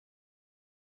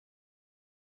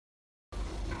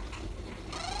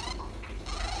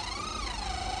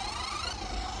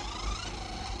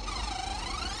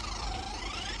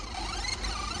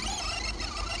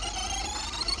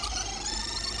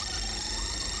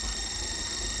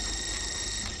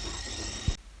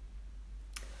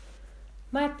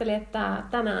Mä ajattelin, että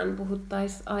tänään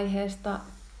puhuttaisiin aiheesta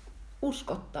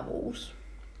uskottavuus.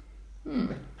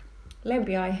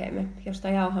 Lempiaiheemme, josta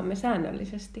jauhamme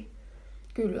säännöllisesti.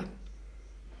 Kyllä.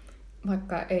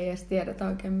 Vaikka ei edes tiedetä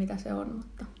oikein mitä se on,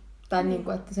 mutta... Tai niin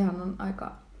kuin, että sehän on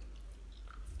aika...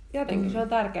 Jotenkin se on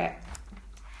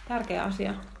tärkeä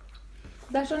asia.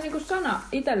 Tässä on niinku sana,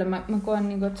 itselle mä koen,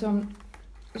 niinku, että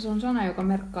se on sana, joka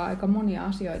merkkaa aika monia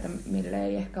asioita, mille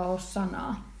ei ehkä ole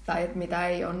sanaa. Tai että mitä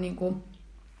ei ole niinku,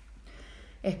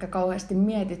 ehkä kauheasti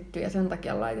mietitty ja sen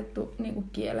takia laitettu niinku,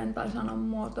 kielen tai sanan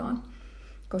muotoon.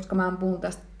 Koska mä puhun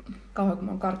tästä kauhean kun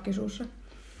mä oon karkkisuussa.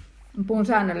 Mä puhun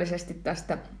säännöllisesti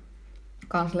tästä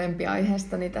kans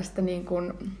lempiaiheesta, niin tästä niinku,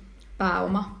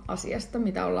 pääoma-asiasta,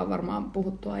 mitä ollaan varmaan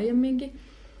puhuttu aiemminkin.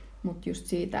 Mutta just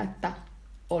siitä, että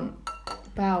on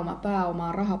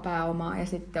pääomaa, rahapääomaa ja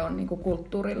sitten on niinku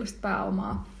kulttuurillista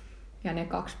pääomaa. Ja ne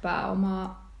kaksi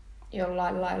pääomaa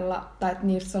jollain lailla, tai että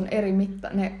niissä on eri mitta,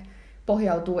 ne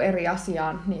pohjautuu eri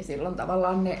asiaan, niin silloin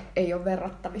tavallaan ne ei ole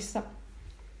verrattavissa.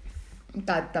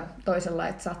 Tai että toisella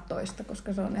et saa toista,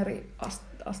 koska se on eri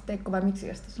asteikko, vai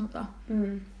miksi sitä sanotaan?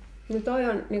 No toi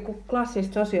on niinku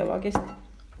klassista sosiologista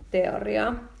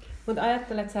teoriaa. Mutta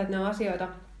ajattelet sä, että ne on asioita,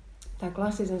 tai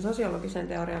klassisen sosiologisen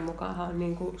teorian mukaan on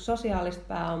niinku sosiaalista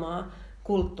pääomaa,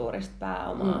 kulttuurista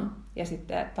pääomaa ja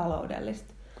sitten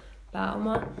taloudellista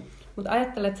pääomaa. Mutta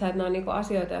ajattelet sä, että ne on niinku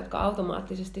asioita, jotka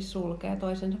automaattisesti sulkee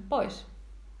toisensa pois?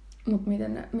 Mutta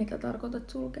mitä tarkoitat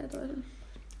sulkee toisensa?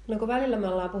 No kun välillä me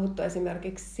ollaan puhuttu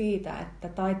esimerkiksi siitä, että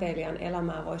taiteilijan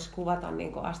elämää voisi kuvata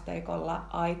niinku asteikolla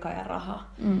aika ja raha,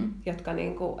 jotka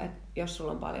niinku, että jos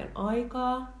sulla on paljon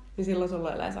aikaa, niin silloin sulla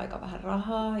on yleensä aika vähän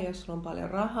rahaa, ja jos sulla on paljon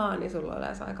rahaa, niin sulla on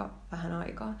yleensä aika vähän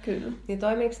aikaa. Kyllä. Niin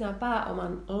toimiiko nämä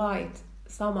pääoman lait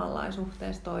samalla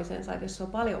suhteessa toisensa, että jos sulla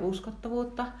on paljon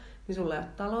uskottavuutta, niin sulla ei ole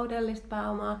taloudellista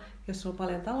pääomaa, jos sulla on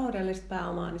paljon taloudellista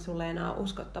pääomaa, niin sulla ei enää ole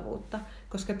uskottavuutta,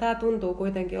 koska tämä tuntuu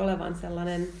kuitenkin olevan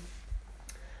sellainen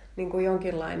niin kuin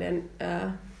jonkinlainen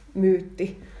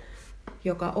myytti,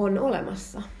 joka on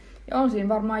olemassa. Ja on siinä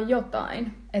varmaan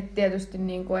jotain. Että tietysti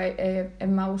niin kuin en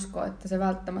mä usko, että se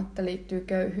välttämättä liittyy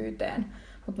köyhyyteen.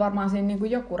 Mutta varmaan siinä niin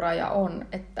kuin joku raja on,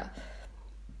 että...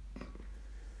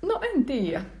 No en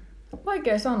tiedä.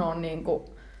 Vaikea sanoa. Niin kuin...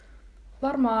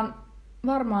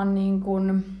 Varmaan niin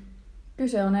kuin...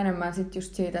 kyse on enemmän sit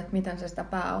just siitä, että miten sä sitä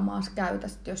pääomaa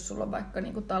käytät. Jos sulla on vaikka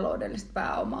niin kuin taloudellista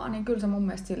pääomaa, niin kyllä sä mun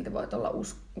mielestä silti voit olla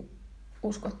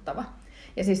uskottava.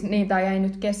 Ja siis niitä jäi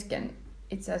nyt kesken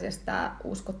itse asiassa tämä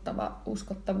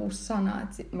uskottavuussana.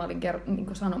 Että mä olin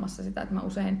niin sanomassa sitä, että mä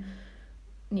usein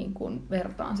niin kuin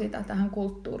vertaan sitä tähän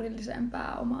kulttuurilliseen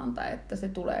pääomaan. Tai että se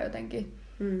tulee jotenkin,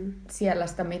 siellä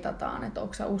sitä mitataan, että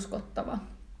onko sä uskottava.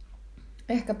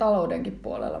 Ehkä taloudenkin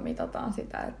puolella mitataan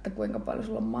sitä, että kuinka paljon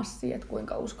sulla on massia, että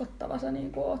kuinka uskottava sä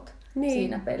niin kuin oot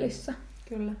siinä pelissä.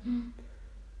 Kyllä.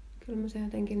 Kyllä mä se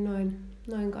jotenkin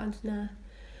noin kanssa näen.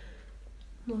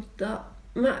 Mutta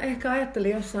mä ehkä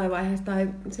ajattelin jossain vaiheessa, tai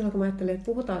silloin kun mä ajattelin, että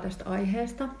puhutaan tästä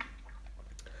aiheesta,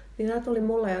 niin tämä tuli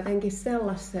mulle jotenkin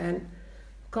sellaiseen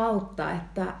kautta,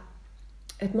 että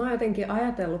mä oon jotenkin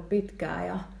ajatellut pitkään,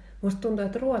 ja musta tuntuu,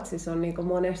 että Ruotsissa on niin kuin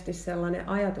monesti sellainen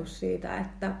ajatus siitä,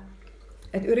 että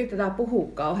yritetään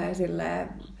puhua kauhean silleen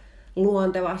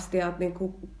luontevasti ja niin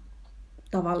kuin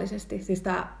tavallisesti. Siis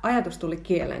tämä ajatus tuli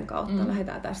kielen kautta,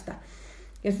 lähdetään tästä.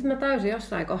 Ja sitten mä täysin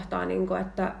jossain kohtaa, niin kuin,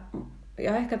 että,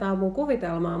 ja ehkä tämä on mun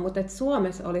kuvitelmaa, mutta että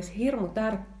Suomessa olisi hirmu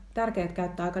tärkeää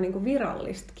käyttää aika niin kuin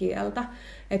virallista kieltä.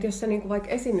 Että jos sä niin kuin vaikka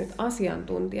esiinnyt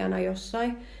asiantuntijana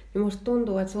jossain, niin musta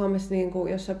tuntuu, että Suomessa niin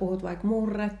kuin, jos sä puhut vaikka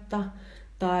murretta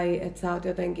tai että sä oot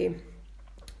jotenkin...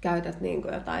 käytät niin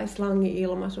kuin jotain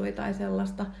slangi-ilmaisuja tai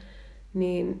sellaista,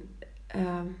 niin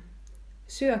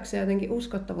syöksee se jotenkin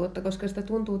uskottavuutta, koska sitä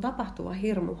tuntuu tapahtuvan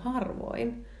hirmu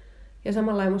harvoin. Ja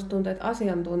samalla musta tuntuu, että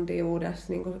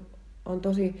asiantuntijuudessa niin kuin on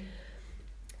tosi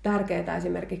tärkeää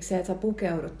esimerkiksi se, että sä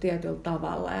pukeudut tietyllä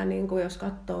tavalla. Ja niin kuin jos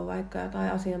katsoo vaikka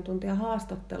jotain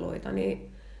asiantuntijahaastatteluita,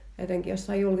 niin etenkin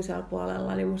jossain julkisella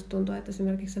puolella, niin musta tuntuu, että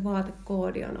esimerkiksi se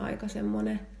vaatekoodi on aika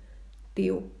semmoinen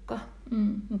tiukka.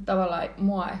 Mutta tavallaan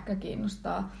mua ehkä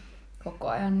kiinnostaa koko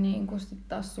ajan niin kun sit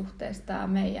taas suhteessa tää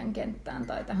meidän kenttään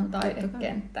tai tähän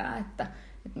taidekenttään, että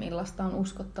millaista on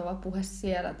uskottava puhe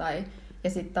siellä. Ja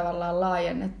sitten tavallaan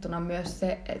laajennettuna myös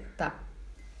se, että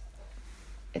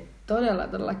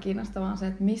todella kiinnostavaa on se,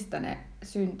 että mistä ne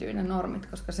syntyy ne normit,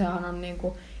 koska sehän on niin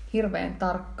kuin hirveän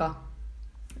tarkka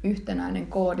yhtenäinen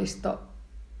koodisto.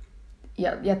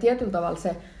 Ja tietyllä tavalla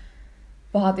se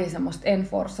vaatii semmoista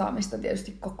enforsaamista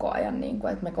tietysti koko ajan, niin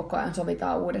kuin, että me koko ajan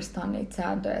sovitaan uudestaan niitä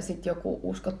sääntöjä, ja sitten joku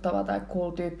uskottava tai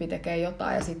cool-tyyppi tekee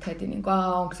jotain, ja sitten heti niin kuin,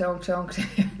 onko se.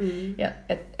 Ja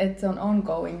että se on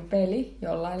ongoing peli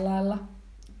jollain lailla.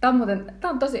 Tää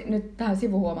on tosi, nyt tähän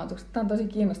sivuhuomautukseen, tää on tosi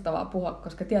kiinnostavaa puhua,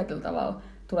 koska tietyllä tavalla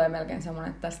tulee melkein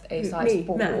semmoinen, että tästä ei saisi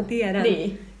puhua. Mä tiedän.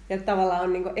 Niin. Ja tavallaan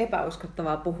on niinku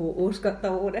epäuskottavaa puhua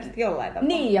uskottavuudesta jollain tavalla.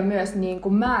 Niin, ja myös niinku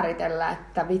määritellä,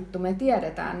 että vittu me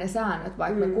tiedetään ne säännöt,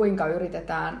 vaikka me kuinka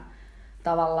yritetään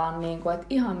tavallaan, niinku, että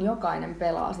ihan jokainen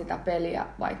pelaa sitä peliä,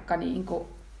 vaikka niinku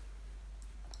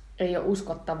ei ole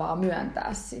uskottavaa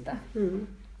myöntää sitä.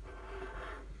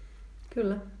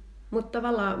 Kyllä. Mutta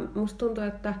tavallaan musta tuntuu,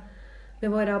 että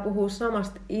me voidaan puhua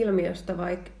samasta ilmiöstä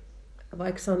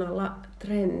vaikka sanalla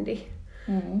trendi.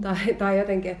 Tai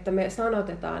jotenkin, että me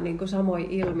sanotetaan niin kuin samoja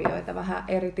ilmiöitä vähän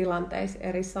eri tilanteissa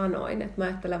eri sanoin. Et mä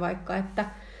ajattelen vaikka, että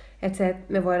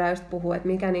me voidaan just puhua, että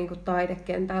mikä niin kuin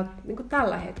taidekentällä niin kuin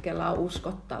tällä hetkellä on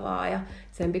uskottavaa ja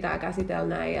sen pitää käsitellä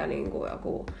näin ja niin kuin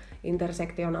joku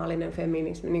intersektionaalinen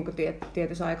feminismi niin kuin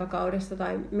tietyssä aikakaudessa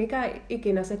tai mikä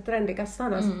ikinä se trendikäs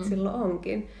sana silloin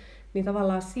onkin. Niin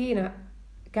tavallaan siinä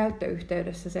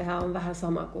käyttöyhteydessä sehän on vähän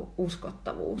sama kuin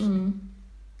uskottavuus.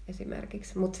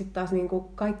 Esimerkiksi. Mutta sitten taas niin kuin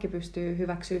kaikki pystyy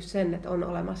hyväksyä sen, että on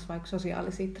olemassa vaikka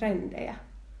sosiaalisia trendejä.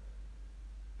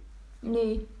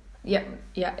 Niin.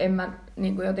 Ja en mä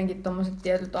niin kuin jotenkin tommoset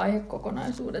tietyt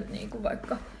aihekokonaisuudet, niin kuin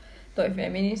vaikka toi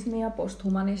feminismi ja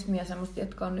posthumanismi ja semmoista,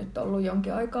 jotka on nyt ollut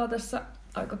jonkin aikaa tässä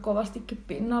aika kovastikin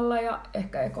pinnalla ja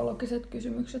ehkä ekologiset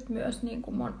kysymykset myös niin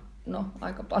kuin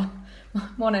aika paljon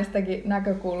monestakin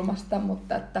näkökulmasta,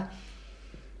 mutta että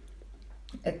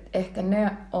ehkä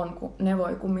ne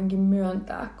voi kumminkin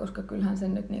myöntää, koska kyllähän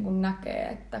sen nyt niin kuin näkee,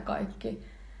 että kaikki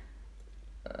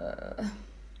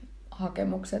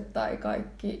hakemukset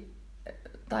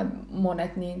tai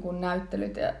monet niin kuin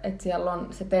näyttelyt, että siellä on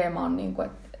se teema on, niin kuin,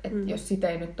 että jos sitä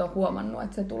ei nyt ole huomannut,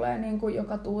 että se tulee niin kuin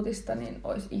joka tuutista, niin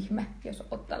olisi ihme, jos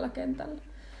olet tällä kentällä.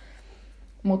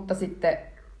 Mutta sitten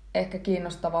ehkä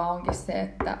kiinnostavaa onkin se,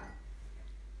 että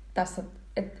tässä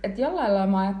jollain lailla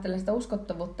mä ajattelen sitä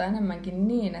uskottavuutta enemmänkin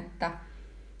niin, että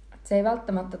se ei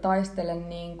välttämättä taistele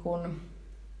niin kuin,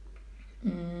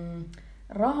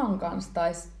 rahan kanssa,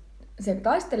 tai se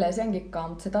taistelee senkin kanssa,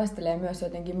 mutta se taistelee myös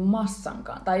jotenkin massan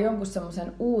kanssa, tai jonkun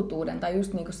semmoisen uutuuden, tai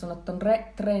just niin kuin sanot ton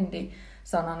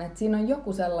trendisanan, että siinä on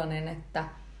joku sellainen, että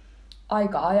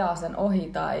aika ajaa sen ohi,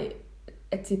 tai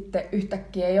että sitten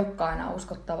yhtäkkiä ei olekaan enää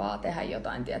uskottavaa tehdä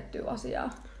jotain tiettyä asiaa.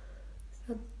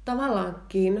 Tavallaan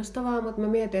kiinnostavaa, mutta mä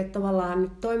mietin, että tavallaan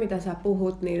nyt toi, mitä sä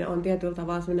puhut, niin on tietyllä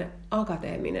tavalla semmoinen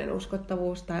akateeminen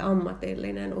uskottavuus tai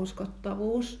ammatillinen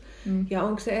uskottavuus. Ja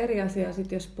onko se eri asia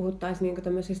sitten, jos puhuttaisiin niinku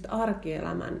tämmöisistä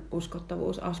arkielämän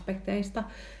uskottavuusaspekteista,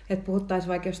 että puhuttaisiin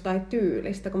vaikka jostain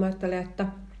tyylistä, kun mä ajattelen, että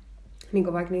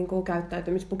niinku vaikka niinku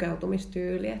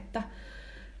käyttäytymis-pukeutumistyyli, että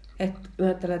mä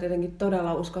ajattelen, että jotenkin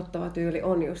todella uskottava tyyli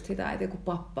on just sitä, että joku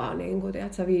pappa on niin kuin,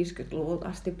 tiedätkö, 50-luvulta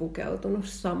asti pukeutunut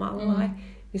samalla.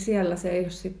 Niin siellä se ei ole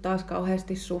sitten taas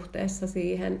kauheasti suhteessa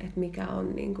siihen, että mikä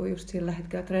on niin kuin just sillä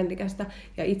hetkellä trendikästä.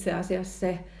 Ja itse asiassa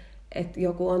se, että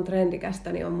joku on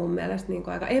trendikästä, niin on mun mielestä niin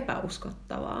kuin aika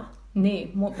epäuskottavaa.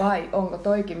 Niin, vai onko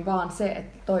toikin vaan se,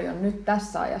 että toi on nyt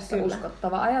tässä ajassa Kyllä.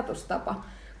 uskottava ajatustapa?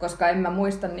 Koska en mä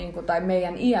muista, niin kuin, tai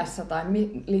meidän iässä, tai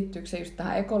liittyykö se just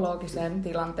tähän ekologiseen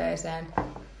tilanteeseen,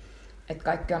 että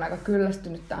kaikki on aika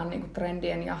kyllästynyt tähän niin kuin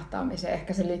trendien jahtaamiseen.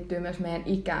 Ehkä se liittyy myös meidän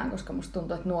ikään, koska musta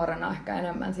tuntuu, että nuorena ehkä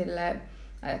enemmän silleen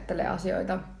ajattelee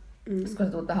asioita. Koska sä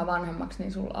tulet tähän vanhemmaksi,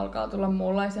 niin sulla alkaa tulla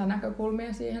muunlaisia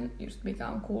näkökulmia siihen, just mikä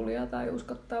on coolia tai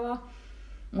uskottavaa.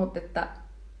 Mutta että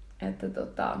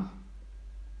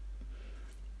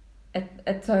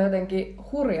se on jotenkin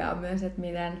hurjaa myös, että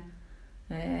miten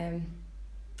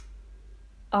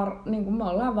niin kuin me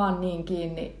ollaan vaan niin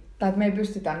kiinni, tai että me ei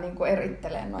pystytä niin kuin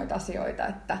erittelemään noita asioita,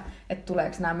 että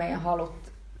tuleeko nämä meidän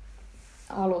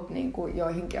halut niin kuin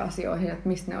joihinkin asioihin, että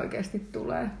mistä ne oikeasti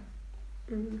tulee.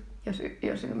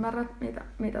 Jos ymmärrät,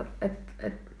 mitä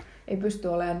ei pysty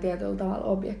olemaan tietyllä tavalla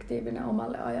objektiivinen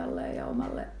omalle ajalleen ja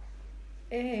omalle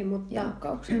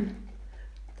jankkaukselle.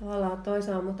 Tavallaan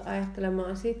toisaalta mut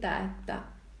ajattelemaan sitä, että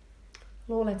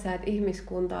luulet sä, että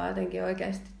ihmiskunta on jotenkin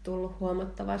oikeasti tullut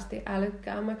huomattavasti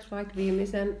älykkäämmäksi vaikka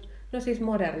viimeisen,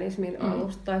 modernismin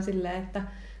alusta tai silleen, että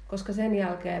koska sen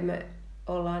jälkeen me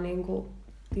ollaan niinku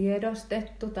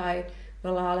tiedostettu tai me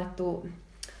ollaan alettu,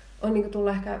 on niinku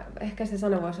tullut ehkä se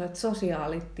sana voisi olla, että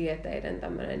sosiaalitieteiden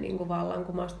tämmöinen niinku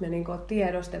vallankumous, me niinku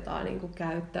tiedostetaan niinku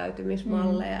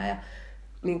käyttäytymismalleja ja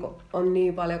niinku on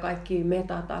niin paljon kaikkia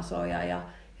metatasoja ja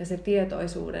se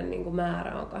tietoisuuden niin kuin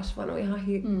määrä on kasvanut ihan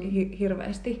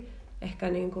hirveästi, ehkä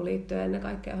niin kuin liittyen ennen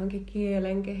kaikkea johonkin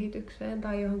kielen kehitykseen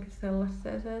tai johonkin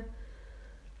sellaiseen.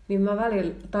 Niin mä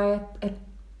välillä, tai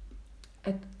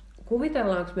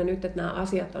kuvitellaanko me nyt, että nämä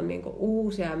asiat on niin kuin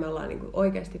uusia ja me ollaan niin kuin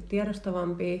oikeasti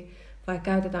tiedostavampia, vai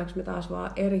käytetäänkö me taas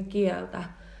vaan eri kieltä,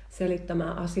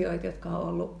 selittämään asioita, jotka on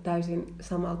ollut täysin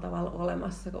samalla tavalla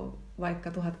olemassa kuin vaikka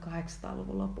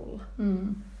 1800-luvun lopulla.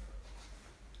 Mm.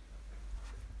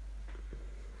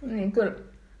 Niin kyllä.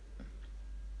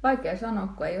 Vaikea sanoa,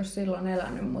 kun ei ole silloin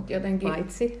elänyt, mutta jotenkin...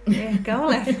 Paitsi ehkä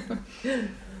olet.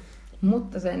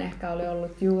 Mutta sen ehkä oli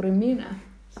ollut juuri minä.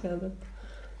 Se on totta.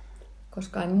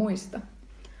 Koska en muista.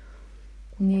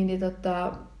 Niin,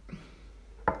 että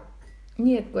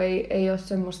kun ei ole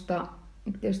semmoista,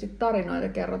 tietysti tarinoita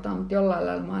kerrotaan, mutta jollain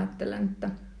lailla mä ajattelen, että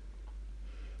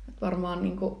varmaan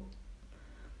niin kuin,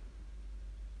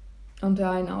 on se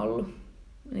aina ollut,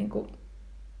 niin kuin,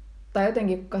 tai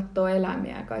jotenkin kun katsoo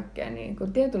eläimiä ja kaikkea, niin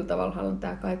kuin, tietyllä tavalla on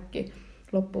tämä kaikki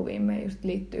loppuviimein just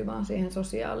liittyy vaan siihen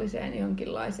sosiaaliseen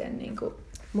jonkinlaiseen niin kuin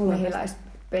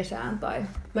mehiläispesään. Tai...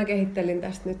 Mä kehittelin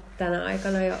tästä nyt tänä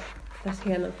aikana jo tässä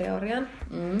hienon teorian.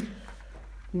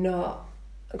 No,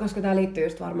 koska tämä liittyy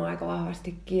just varmaan aika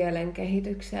vahvasti kielen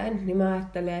kehitykseen, niin mä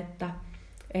ajattelin, että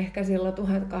ehkä silloin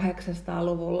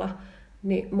 1800-luvulla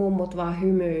niin mummut vaan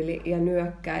hymyili ja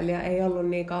nyökkäili ja ei ollut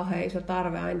niin kauhean iso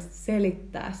tarve aina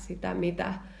selittää sitä,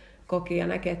 mitä koki ja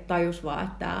näki, että tajus vaan,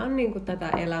 että tämä on niin kuin tätä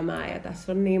elämää ja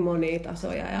tässä on niin monia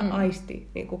tasoja ja aisti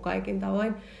niin kuin kaikin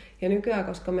tavoin. Ja nykyään,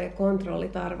 koska meidän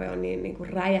kontrollitarve on niin kuin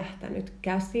räjähtänyt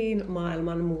käsiin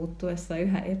maailman muuttuessa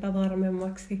yhä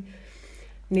epävarmemmaksi,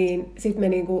 niin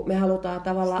sitten me halutaan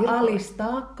tavallaan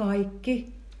alistaa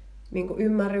kaikki niin kuin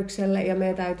ymmärrykselle ja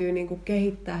meidän täytyy niin kuin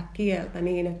kehittää kieltä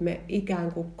niin, että me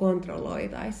ikään kuin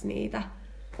kontrolloitaisiin niitä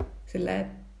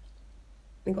silleen,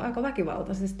 niin kuin aika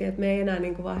väkivaltaisesti, että me ei enää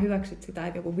niin kuin vaan hyväksyt sitä,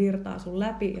 että joku virtaa sun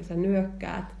läpi ja sä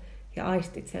nyökkäät ja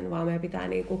aistit sen, vaan meidän pitää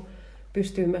niin kuin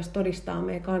pystyy myös todistamaan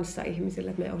meidän kanssa ihmisille,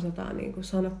 että me osataan niin kuin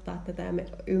sanottaa tätä ja me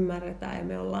ymmärretään ja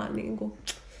me ollaan niin kuin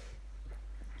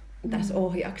tässä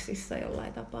ohjaksissa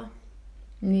jollain tapaa.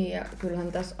 Niin ja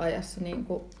kyllähän tässä ajassa niin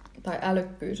kuin, tai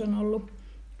älykkyys on ollut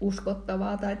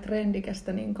uskottavaa tai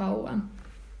trendikästä niin kauan.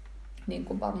 Niin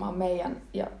kuin varmaan meidän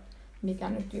ja mikä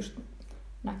nyt just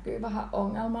näkyy vähän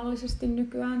ongelmallisesti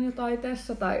nykyään jo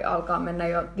taiteessa tai alkaa mennä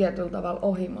jo tietyllä tavalla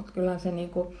ohi, mutta kyllähän se niin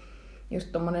kuin,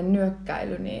 just tommonen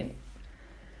nyökkäily niin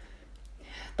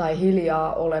tai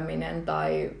hiljaa oleminen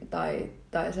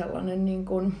tai sellainen niin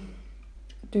kuin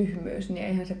tyhmyys, niin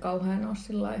eihän se kauhean ole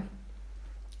sillai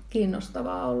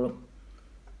kiinnostavaa ollut.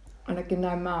 Ainakin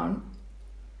näin mä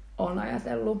oon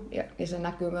ajatellut. Ja se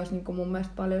näkyy myös niin kuin mun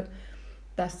mielestä paljon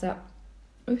tässä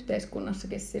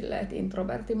yhteiskunnassakin silleen, että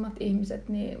introvertimmat ihmiset,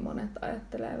 niin monet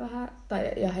ajattelee vähän,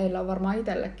 ja heillä on varmaan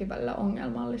itsellekin välillä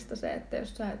ongelmallista se, että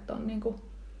jos sä et ole niin kuin,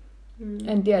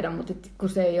 en tiedä, mutta kun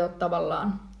se ei ole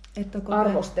tavallaan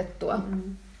arvostettua.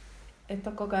 Että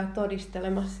on koko ajan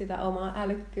todistelemassa sitä omaa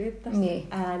älykkyyttä niin.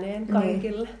 Ääneen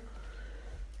kaikille.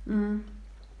 Niin.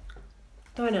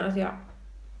 Toinen asia,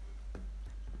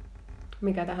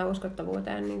 mikä tähän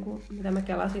uskottavuuteen, niin kuin, mitä mä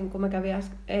kelasin, kun mä kävin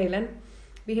eilen,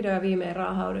 vihdoin ja viimein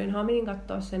raahauduin Hamiin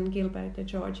katsoa sen Gilbert ja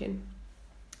Georgein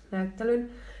näyttelyn.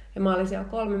 Ja mä olin siellä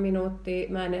 3 minuuttia,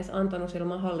 mä en edes antanut sille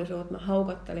mahdollisuutta, mä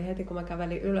haukottelin heti kun mä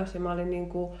kävelin ylös ja mä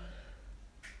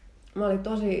olin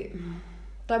tosi,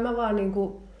 tai mä vaan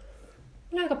niinku,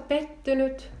 olin aika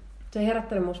pettynyt. Se ei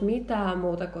herättänyt musta mitään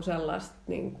muuta kuin sellaista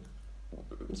niinku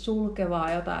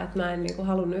sulkevaa jotain, että mä en niinku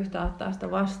halunnut yhtään ottaa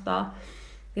sitä vastaan.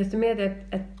 Ja sitten mietin,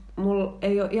 että mulla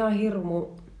ei ole ihan hirmu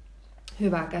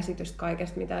hyvää käsitystä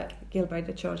kaikesta, mitä Gilbert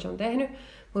ja George on tehnyt,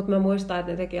 mutta mä muistan,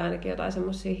 että ne teki ainakin jotain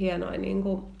semmosia hienoja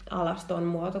niinku alaston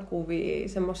muotokuvia,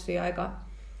 semmosia aika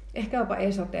ehkä jopa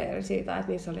esoteerisia, tai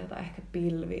että niissä oli jotain ehkä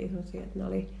pilviä, että ne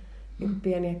oli niinku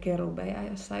pieniä kerubeja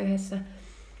jossain yhdessä.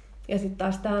 Ja sitten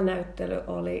taas tämä näyttely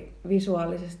oli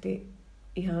visuaalisesti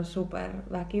ihan super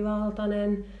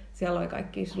väkivaltainen. Siellä oli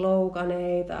kaikki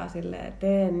sloganeita, silleen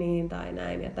tee niin tai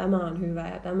näin, ja tämä on hyvä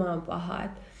ja tämä on paha.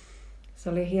 Et se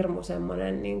oli hirmu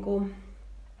semmoinen niin kuin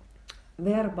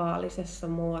verbaalisessa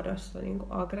muodossa niin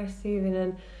kuin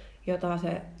aggressiivinen, jota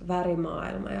se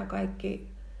värimaailma ja kaikki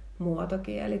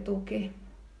muotokieli tuki.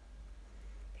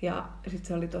 Ja sitten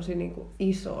se oli tosi niin kuin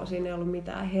iso, siinä ei ollut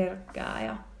mitään herkkää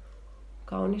ja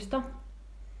kaunista.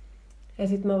 Ja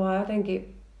sitten mä vaan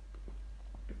jotenkin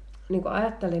niin kuin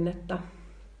ajattelin, että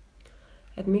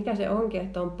mikä se onkin,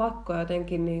 että on pakko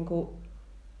jotenkin niin kuin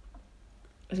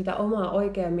sitä omaa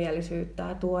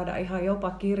oikeamielisyyttä tuoda ihan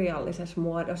jopa kirjallisessa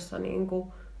muodossa niin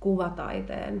kuin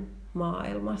kuvataiteen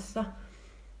maailmassa.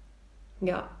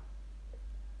 Ja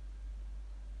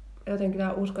jotenkin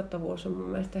tämä uskottavuus on mun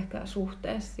mielestä ehkä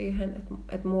suhteessa siihen,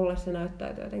 että mulle se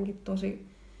näyttäytyy jotenkin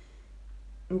tosi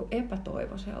niin kuin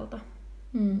epätoivoiselta.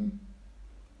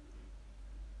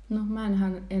 No mä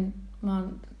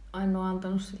oon ainoa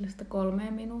antanut sille sitä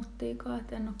 3 minuuttiakaan,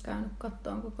 että en ole käynyt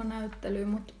katsomaan koko näyttelyä,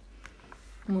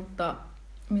 mutta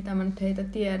mitä mä nyt heitä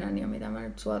tiedän ja mitä mä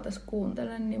nyt sua tässä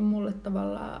kuuntelen, niin mulle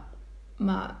tavallaan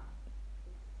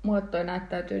mulle toi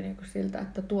näyttäytyy niinku siltä,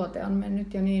 että tuote on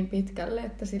mennyt jo niin pitkälle,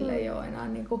 että sillä ei ole enää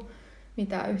niinku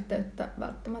mitään yhteyttä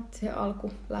välttämättä siihen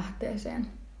alkulähteeseen.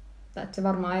 Tai että se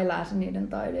varmaan elää se niiden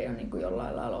taide jo niinku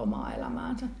jollain lailla omaa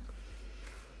elämäänsä.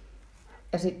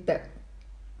 Ja sitten,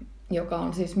 joka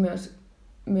on siis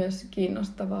myös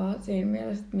kiinnostavaa siinä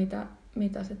mielessä, että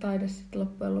mitä se taide sitten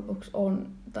loppujen lopuksi on.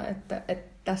 Tai että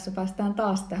tässä päästään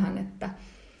taas tähän, että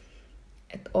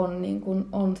on, niin kuin,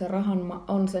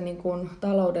 on se niin kuin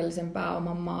taloudellisen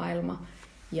pääoman maailma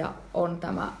ja on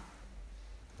tämä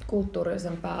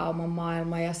kulttuurillisen pääoman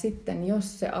maailma. Ja sitten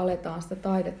jos se aletaan sitä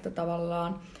taidetta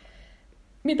tavallaan,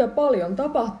 mitä paljon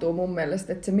tapahtuu mun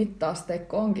mielestä, että se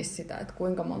mitta-asteikko onkin sitä, että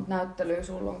kuinka monta näyttelyä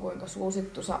sulla on, kuinka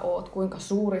suosittu sä oot, kuinka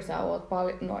suuri sä oot,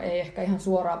 no ei ehkä ihan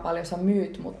suoraan paljon sä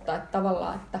myyt, mutta että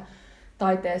tavallaan, että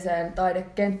taiteeseen,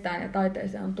 taidekenttään ja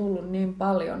taiteeseen on tullut niin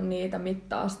paljon niitä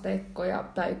mitta-asteikkoja,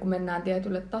 tai kun mennään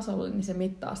tietylle tasolle, niin se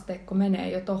mitta-asteikko menee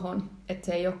jo tohon, että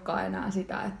se ei olekaan enää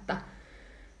sitä, että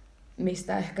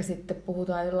mistä ehkä sitten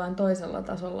puhutaan jollain toisella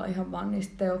tasolla ihan vaan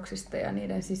niistä teoksista ja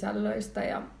niiden sisällöistä,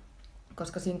 ja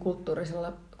koska siinä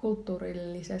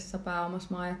kulttuurillisessa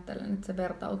pääomassa mä ajattelen, että se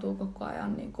vertautuu koko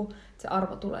ajan, niin kuin, että se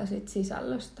arvo tulee siitä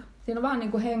sisällöstä. Siinä on vähän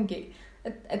niin kuin henki,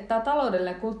 että tämä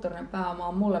taloudellinen kulttuurinen pääoma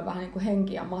on mulle vähän niin kuin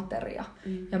henki ja materia.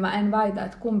 Ja mä en väitä,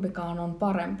 että kumpikaan on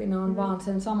parempi, ne on vaan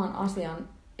sen saman asian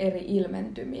eri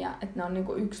ilmentymiä, että ne on niin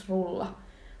kuin yksi rulla.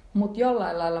 Mutta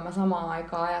jollain lailla mä samaan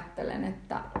aikaan ajattelen,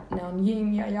 että ne on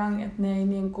yin ja yang, että ne ei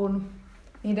niin kuin,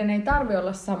 niiden ei tarvitse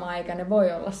olla sama eikä ne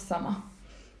voi olla sama.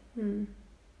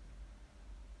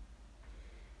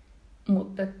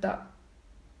 Mutta että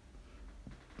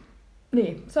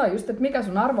niin, se on just, että mikä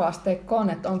sun arvoasteikko on,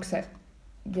 että onko se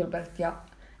Gilbert ja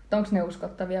onko ne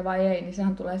uskottavia vai ei, niin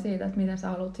sehän tulee siitä, että miten sä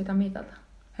haluat sitä mitata.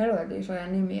 Helvetin isoja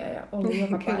nimiä ja ollut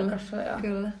joka paikassa.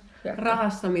 Kyllä.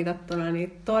 Rahassa mitattuna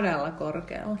niin todella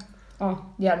korkealla.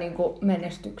 Ja niin kuin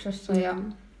menestyksessä. Ja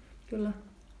kyllä.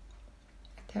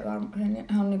 Että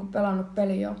he on niin kuin pelannut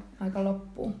peli jo aika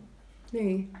loppuun.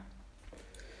 Niin.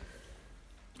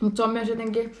 Mutta se on myös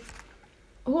jotenkin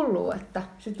hullua, että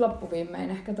sit loppuviimein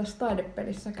ehkä tässä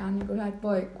taidepelissäkään niin sä et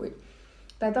voi,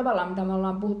 tai tavallaan mitä me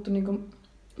ollaan puhuttu niin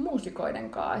muusikoiden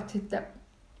kanssa, että sitten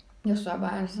jossain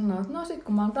vaiheessa sanoo, että no sit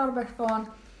kun mä oon tarpeeksi kauan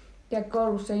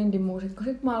ollut se indie-muusikko,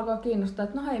 sit mä alkaa kiinnostaa,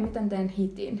 että no hei, miten teen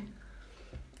hitin.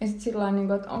 Ja sit sillain,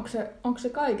 niin että onko se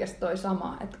kaikesta toi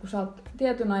sama, että kun sä oot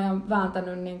tietyn ajan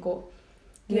vääntänyt niin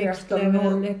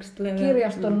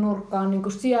kirjaston nurkkaan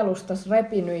niin sielustas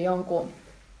repinyt jonkun,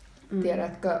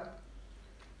 tiedätkö,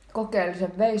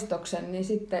 kokeellisen veistoksen, niin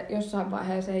sitten jossain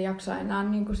vaiheessa ei jaksa enää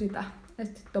niin kuin sitä. Ja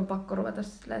sitten on pakko ruveta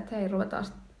silleen, että hei, ruvetaan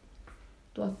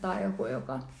tuottaa joku,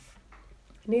 joka...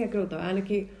 Niin ja kyllä toi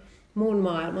ainakin mun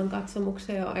maailman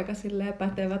katsomukseen on aika silleen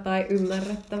pätevä tai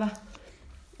ymmärrettävä.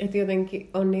 Että jotenkin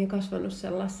on niin kasvanut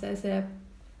sellaiseen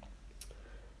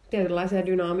tietynlaiseen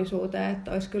dynaamisuuteen,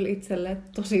 että olisi kyllä itselle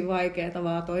tosi vaikeaa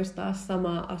vaan toistaa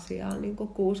samaa asiaa niin kuin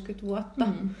 60 vuotta.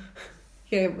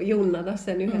 Ja junnata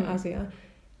sen yhden asian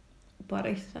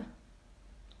parissa.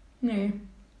 Niin.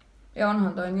 Ja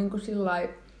onhan toi niin kuin sillai,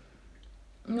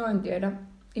 no en tiedä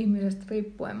ihmisestä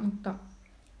riippuen, mutta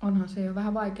onhan se jo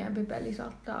vähän vaikeampi peli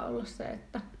saattaa olla se,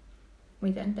 että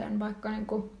miten teen vaikka niin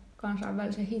kuin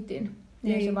kansainvälisen hitin.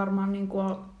 Niin ei se varmaan niin kuin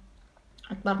ole,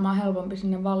 että varmaan helpompi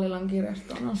sinne Vallilan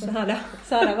kirjastoon on se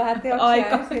saada vähän teoksia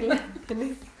aika esille.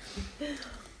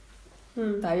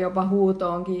 Tai jopa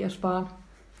huutoonkin, jos vaan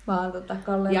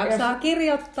Kalle... Jaksaa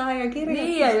kirjoittaa ja kirjoittaa.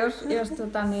 Niin, ja jos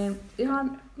niin,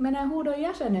 ihan menee huudon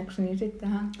jäseneksi, niin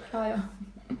sittenhän saa jo...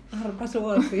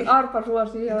 Arpa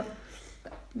suosi jo,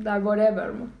 tai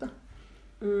whatever, mutta...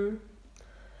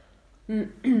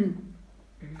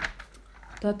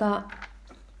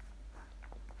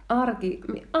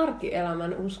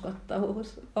 Arkielämän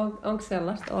uskottavuus, onko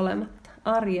sellaista olematta?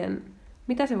 Arjen,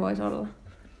 mitä se voisi olla?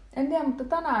 En tiedä, mutta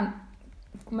tänään,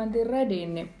 kun mentiin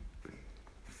Rediin, niin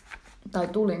tai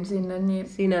tulin sinne, niin...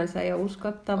 Sinänsä jo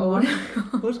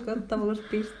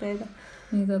uskottavuuspisteitä.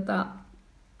 Niin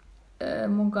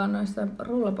munkaan noissa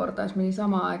rullaportaissa meni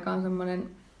samaan aikaan semmoinen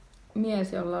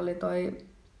mies, jolla oli toi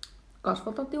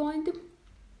kasvotatuointi.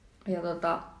 Ja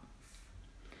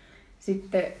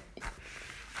sitten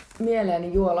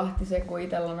mieleeni juolahti se, kun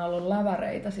itsellä on ollut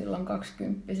läväreitä silloin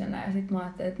 20-vuotiaana. Ja sitten mä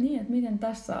ajattelin, että niin, että miten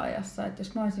tässä ajassa, että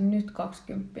jos mä olisin nyt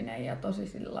 20 ja tosi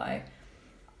sillai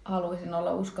haluaisin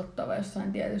olla uskottava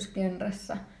jossain tietyssä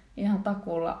genressä, ihan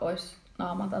takuulla olisi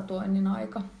naamatatuoinnin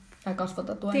aika. Tai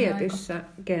kasvotatuoinnin aika. Tietyssä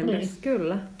genressä,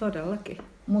 kyllä, todellakin.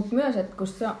 Mutta myös, että kun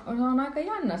se on aika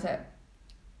jännä se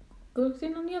Kyllä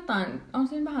siinä on jotain, on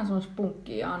siinä vähän semmoista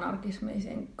punkkia ja anarkismia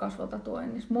siinä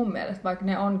kasvotatuoinnissa mun mielestä, vaikka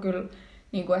ne on kyllä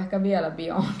niin kuin ehkä vielä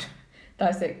beyond,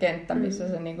 tai se kenttä, missä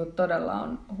se niin kuin todella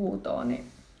on huutoa, niin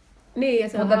Niin, ja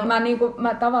se mutta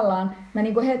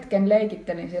mä hetken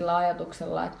leikittelin sillä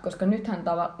ajatuksella, että koska nythän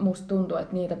musta tuntuu,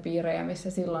 että niitä piirejä,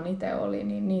 missä silloin itse oli,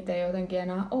 niin niitä ei jotenkin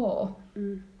enää ole.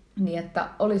 Niin että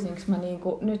olisinko mä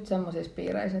nyt semmoisissa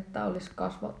piireissä, että olisi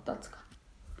kasvot tatska.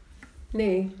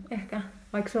 Niin, ehkä.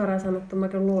 Vaikka suoraan sanottu, mä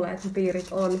kyllä luulen, että ne piirit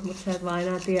on, mutta sä et vaan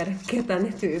enää tiedä, ketä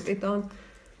ne tyypit on.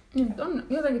 Niin,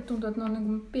 jotenkin tuntuu, että ne on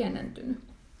niin pienentynyt.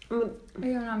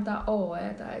 Ei ole enää mitään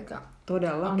OE:tä eikä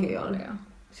todellakin Angolia. on.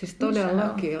 Siis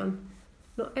todellakin on.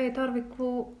 No ei tarvitse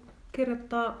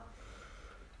kirjoittaa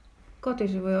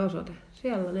kotisivujen osoite.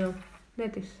 Siellä ne on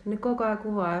netissä. Ne koko ajan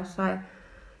kuvaa jossain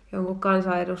jonkun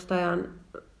kansanedustajan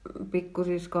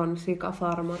pikkusiskon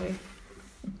sikafarmari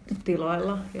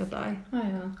tiloilla jotain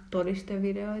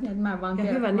todistevideoita. Mä en vaan ja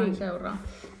tiedä, hyvä mä niin. seuraa.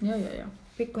 Joo.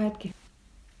 Pikku hetki.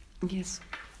 Yes.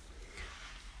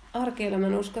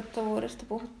 Arkielämän uskottavuudesta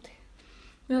puhuttiin.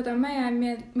 Joo, mä jäin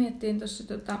miettiin tuossa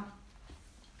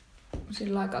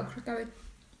sillä aikaa, kun sä kävit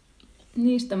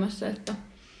niistämässä, että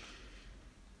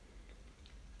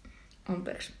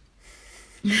anteeksi.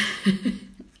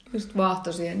 Just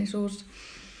vaahtosieni suussa.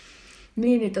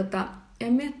 Niin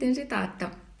ja miettiin sitä, että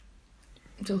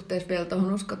suhteessa vielä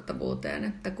tuohon uskottavuuteen,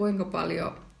 että kuinka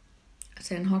paljon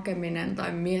sen hakeminen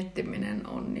tai miettiminen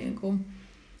on niin kuin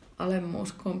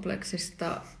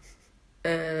alemmuuskompleksista,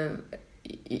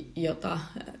 jota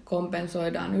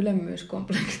kompensoidaan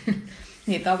ylemmyyskompleksilla,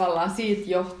 niin tavallaan siitä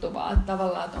johtuvaa, että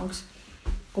tavallaan, että onks,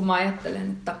 kun mä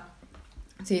ajattelen, että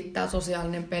siitä tämä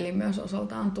sosiaalinen peli myös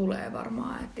osaltaan tulee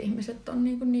varmaan, että ihmiset on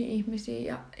niin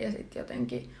ihmisiä ja sitten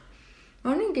jotenkin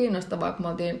on niin kiinnostavaa, kun me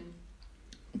oltiin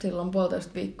silloin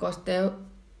 1,5 viikkoa sitten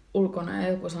ulkona ja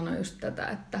joku sanoi just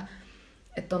tätä,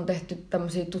 että on tehty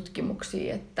tämmöisiä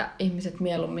tutkimuksia, että ihmiset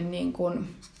mieluummin niin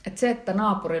kuin, että se, että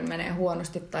naapurin menee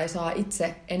huonosti tai saa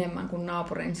itse enemmän kuin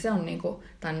naapurin, se on niin kuin,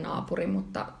 tai naapuri,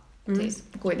 mutta siis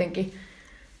kuitenkin,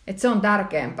 että se on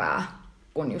tärkeämpää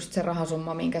kuin just se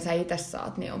rahasumma, minkä sä itse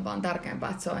saat, niin on vaan tärkeämpää,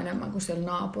 että se on enemmän kuin sillä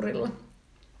naapurilla.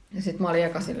 Ja sit mä olin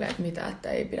eka silleen, että mitä, että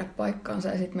ei pidä paikkaansa,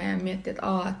 ja sit meidän miettii,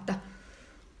 että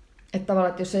tavallaan,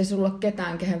 että jos ei sulla ole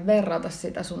ketään, kehen verrata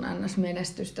sitä sun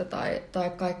NS-menestystä tai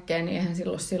kaikkea, niin eihän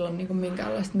silloin niin kuin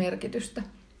minkäänlaista merkitystä,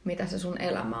 mitä se sun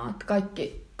elämä on. Että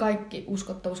kaikki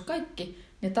uskottavuus, kaikki,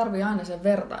 ne tarvii aina sen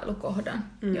vertailukohdan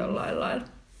jollain lailla.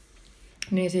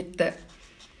 Niin sitten,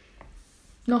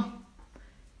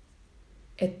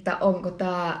 että onko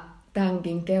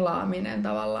tämänkin kelaaminen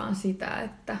tavallaan sitä,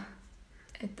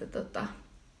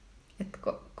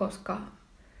 koska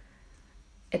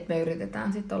että me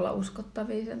yritetään sitten olla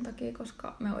uskottavia sen takia,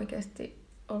 koska me oikeasti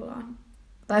ollaan,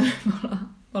 tai me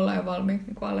ollaan jo valmiiksi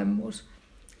niin kuin alemmuus.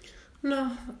 No,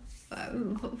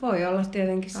 voi olla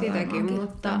tietenkin sitäkin,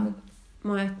 mutta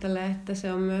mä ajattelen, että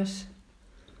se on myös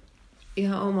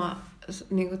ihan oma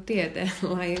niin kuin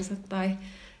tieteenlajinsa, tai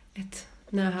että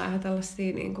näähän on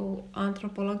tällaisia niin kuin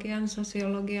antropologian,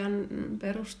 sosiologian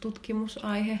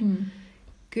perustutkimusaihe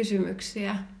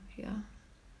kysymyksiä ja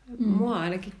mua on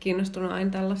ainakin kiinnostunut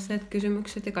aina tällaiset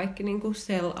kysymykset ja kaikki niin kuin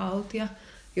sell out ja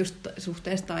just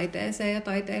suhteessa taiteeseen ja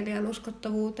taiteilijan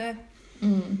uskottavuuteen.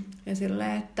 Ja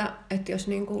silleen, että jos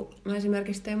niin kuin, mä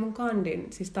esimerkiksi tein mun kandin,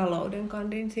 siis talouden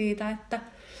kandin siitä, että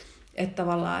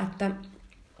tavallaan, että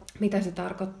mitä se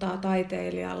tarkoittaa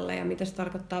taiteilijalle ja mitä se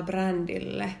tarkoittaa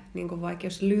brändille, niin kuin vaikka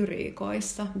jos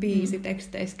lyriikoissa,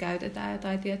 biisiteksteissä käytetään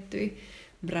jotain tiettyjä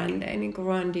brändejä, niin kuin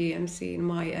Run DMC,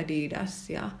 My Adidas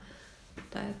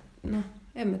no,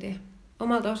 en mä tiedä.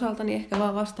 Omalta osaltani ehkä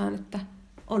vaan vastaan, että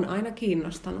on aina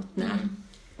kiinnostanut nämä.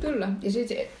 Kyllä. Ja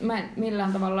siis mä en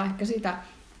millään tavalla ehkä sitä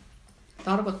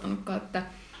tarkoittanutkaan, että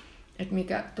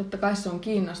mikä, totta kai se on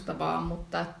kiinnostavaa,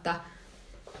 mutta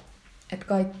että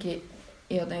kaikki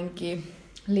jotenkin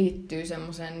liittyy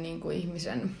semmoisen niin kuin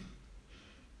ihmisen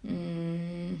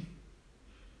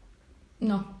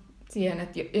siihen,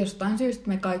 että jostain syystä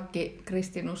me kaikki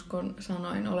kristinuskon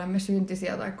sanoin olemme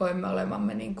syntisiä tai koimme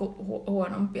olevamme niin kuin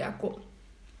huonompia kuin.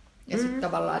 Ja sitten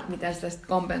tavallaan, että miten sitä sitten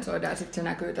kompensoidaan, ja sitten se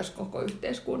näkyy tässä koko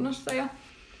yhteiskunnassa. Ja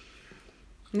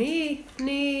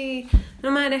Niin.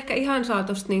 No mä en ehkä ihan saa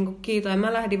tosta niinku kiitoa.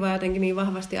 Mä lähdin vaan jotenkin niin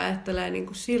vahvasti ajattelemaan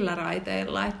niinku sillä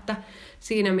raiteilla, että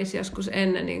siinä missä joskus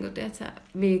ennen niinku, tiedätkö,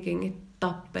 viikingit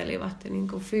tappelivat ja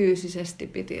niinku fyysisesti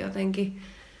piti jotenkin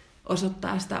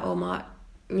osoittaa sitä omaa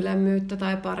ylemmyyttä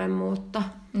tai paremmuutta.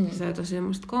 Se on tosi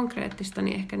semmoista konkreettista,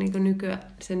 niin ehkä niinku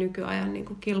nykyajan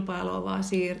niinku kilpailu on vaan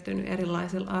siirtynyt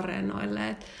erilaisille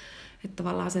areenoille. Että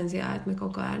tavallaan sen sijaan, että me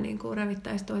koko ajan niin kuin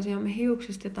revittäisiin toisiamme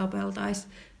hiuksista ja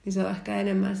tapeltaisiin, niin se on ehkä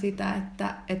enemmän sitä,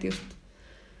 että just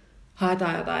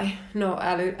haetaan jotain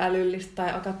älyllistä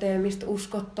tai akateemista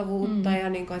uskottavuutta ja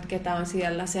niin kuin, että ketä on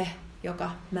siellä se,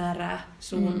 joka määrää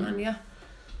suunnan. Ja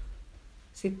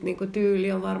sitten niin kuin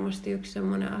tyyli on varmasti yksi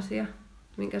semmoinen asia,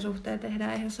 minkä suhteen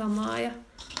tehdään ihan samaa ja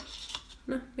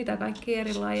mitä kaikki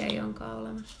eri lajeja onkaan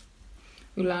olemassa.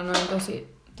 Kyllä noin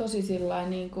tosi sillain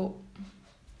niinku,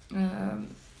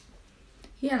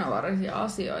 hienovaraisia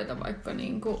asioita vaikka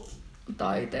niinku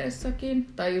taiteessakin.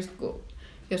 Tai just kun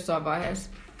jossain vaiheessa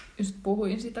just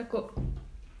puhuin sitä, kun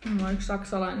on yksi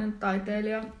saksalainen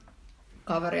taiteilija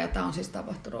kaveri, ja tämä on siis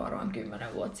tapahtunut varmaan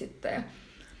 10 vuotta sitten. Ja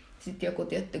sitten joku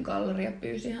tietty galleria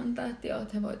pyysi häntä, että joo,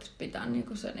 että he voitaisiin pitää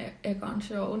niinku sen ekan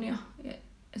shown ja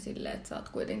silleen, että sä oot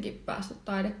kuitenkin päässyt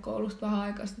taidekoulusta vähän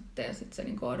aikaa sitten ja sitten sä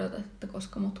niinku odotat, että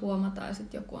koska mut huomataan ja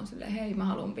sitten joku on silleen, hei mä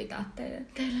haluan pitää teille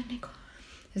niinku.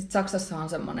 Ja sitten Saksassa on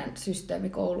semmoinen systeemi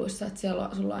kouluissa, että siellä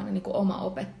on sulla aina niinku oma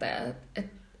opettaja,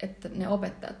 että ne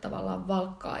opettajat tavallaan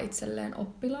valkkaa itselleen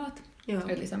oppilaat. Joo.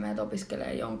 Eli sä menet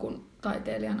opiskelemaan jonkun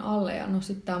taiteilijan alle ja no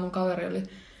sitten tää mun kaveri oli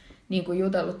niinku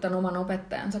jutellut tämän oman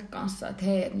opettajansa kanssa, että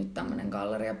hei, että nyt tämmönen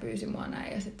galleria pyysi mua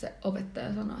näin ja sitten se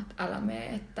opettaja sanoi, että älä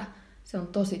mene, että se on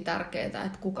tosi tärkeää,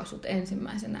 että kuka sut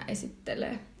ensimmäisenä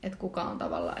esittelee, että kuka on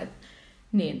tavallaan, että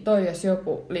niin, toi jos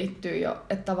joku liittyy jo,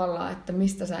 että tavallaan, että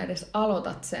mistä sä edes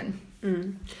aloitat sen.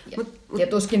 Ja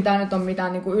tuskin tää nyt on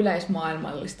mitään niinku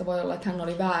yleismaailmallista, voi olla, että hän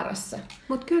oli väärässä.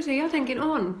 Mutta kyllä se jotenkin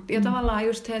on, ja tavallaan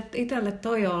just se, että itselle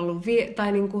toi on ollut,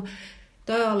 tai niinku,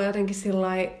 toi on ollut jotenkin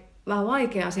sillai vähän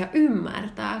vaikea asia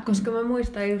ymmärtää, koska mä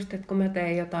muistan just, että kun mä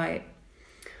tein jotain,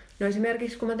 no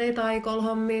esimerkiksi kun mä tein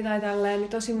taikouluhommia tai tälleen, niin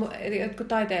tosi jotkut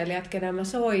taiteilijat, kenen mä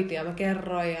soitin ja mä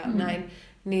kerroin ja näin,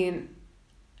 niin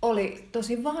oli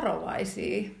tosi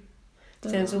varovaisia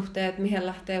sen suhteen, että mihin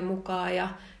lähtee mukaan. Ja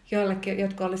joillekin,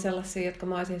 jotka oli sellaisia, jotka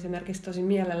mä olisin esimerkiksi tosi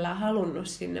mielellään halunnut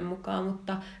sinne mukaan,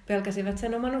 mutta pelkäsivät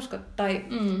sen oman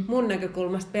mun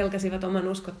näkökulmasta pelkäsivät oman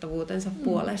uskottavuutensa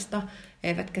puolesta,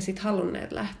 eivätkä sit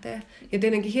halunneet lähteä. Ja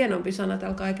tietenkin hienompi sana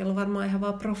tällä kaikella on varmaan ihan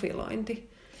vaan profilointi.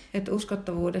 Että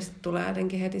uskottavuudesta tulee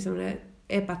jotenkin heti semmoinen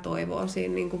epätoivoa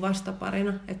siinä niin kuin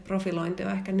vastaparina, että profilointi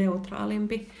on ehkä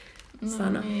neutraalimpi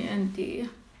sana. Niin, en tiedä.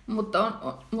 Mutta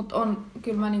on,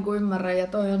 kyllä mä niinku ymmärrän, ja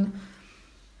toi on,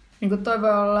 niinku toi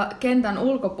voi olla kentän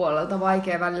ulkopuolelta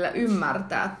vaikea välillä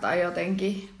ymmärtää tai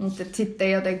jotenkin, mutta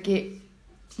sitten jotenkin,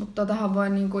 mutta totahan voi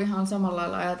niinku ihan samalla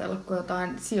lailla ajatella kuin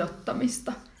jotain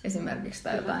sijoittamista esimerkiksi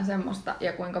tai jotain semmoista,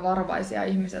 ja kuinka varovaisia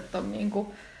ihmiset on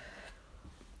niinku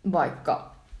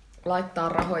vaikka laittaa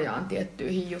rahojaan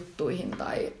tiettyihin juttuihin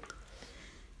tai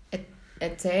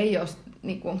että se ei ole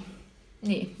niinku,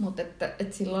 niin, mutta että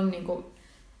sillä on niinku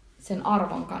sen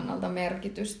arvon kannalta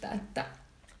merkitystä, että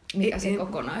mikä se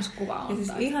kokonaiskuva on. Ja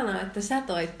siis ihanaa, että sä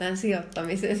toit tämän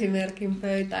sijoittamisesimerkin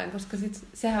pöytään, koska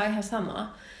sehän on ihan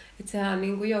sama. Että sehän on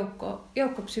niinku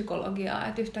joukko psykologiaa,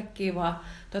 että yhtäkkiä vaan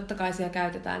totta kai siellä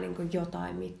käytetään niinku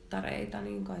jotain mittareita,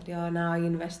 niinku, että joo, nämä on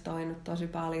investoinut tosi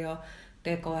paljon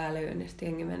tekoälyyn, niin sitten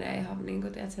jengi menee ihan niinku,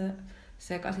 tiedätkö,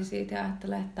 sekaisin siitä ja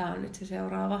ajattelee, että tämä on nyt se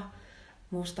seuraava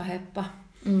musta heppa.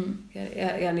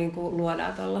 Ja niin kuin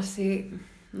luodaan tollasia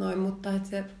noin, mutta että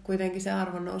se, kuitenkin se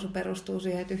arvonnousu perustuu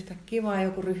siihen, että yhtäkkiä vaan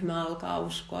joku ryhmä alkaa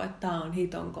uskoa, että tämä on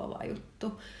hiton kova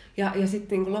juttu. Ja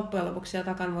sitten niin loppujen lopuksi siellä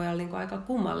takana voi olla niin aika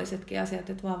kummallisetkin asiat,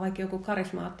 että vaan vaikka joku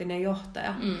karismaattinen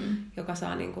johtaja, joka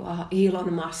saa niin kuin,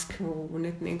 Elon Musk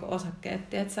nyt niin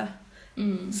osakkeet, että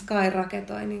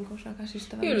skyraketoi niin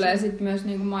ystävällisesti. Kyllä, ja sitten myös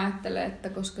niin kuin mä ajattelen, että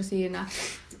koska siinä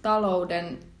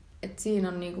talouden, että siinä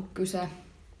on niin kuin kyse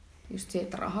just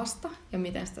siitä rahasta ja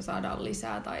miten sitä saadaan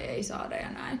lisää tai ei saada ja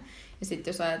näin. Ja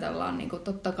sitten jos ajatellaan, niin kuin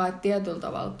totta kai tietyllä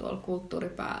tavalla tuolla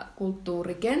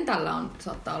kulttuurikentällä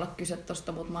saattaa olla kyse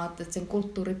tosta, mutta mä ajattelin, että sen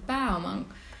kulttuuripääoman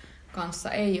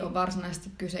kanssa ei ole varsinaisesti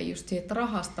kyse just siitä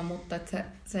rahasta, mutta että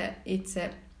se itse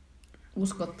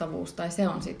uskottavuus tai se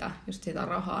on just sitä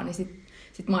rahaa, niin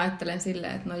sit mä ajattelen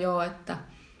silleen, että no joo,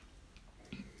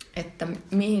 että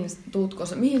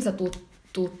mihin sä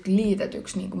tuut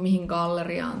liitetyksi niin kuin mihin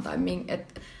galleriaan tai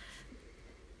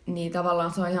niin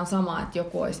tavallaan se on ihan sama, että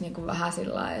joku olisi niin kuin vähän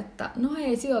sillä, että no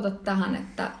hei, sijoita tähän,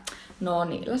 että no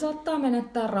niillä saattaa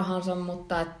menettää rahansa,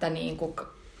 mutta että niin kuin,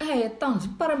 hei, että on se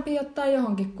parempi ottaa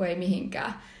johonkin kuin ei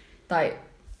mihinkään. Tai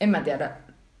en mä tiedä,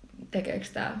 tekeekö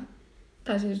tää,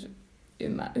 tai siis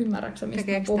ymmärräksä mistä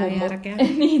tekeekö puhun. Tekeekö tää järkeä?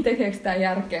 Niin, tekeekö tää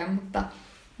järkeä,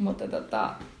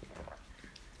 mutta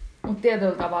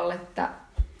tietyllä tavalla, että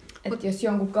jos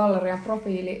jonkun gallerian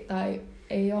profiili tai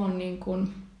ei ole niin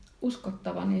kuin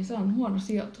uskottava, niin se on huono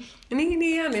sijoitus.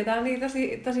 Niin on. Ja tämä on niin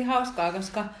tosi hauskaa,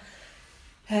 koska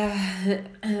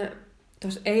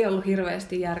tuossa ei ollut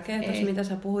hirveästi järkeä tuossa, mitä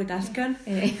sä puhuit äsken.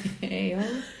 Ei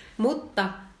ollut. Mutta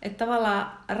että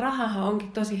tavallaan rahahan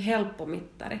onkin tosi helppo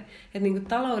mittari. Että niin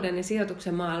talouden ja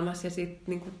sijoituksen maailmassa ja siitä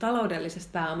niin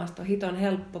taloudellisesta pääomasta on hiton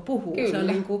helppo puhua.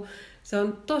 Se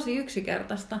on tosi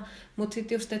yksinkertaista. Mutta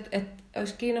sitten just, että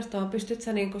olisi kiinnostavaa, pystyt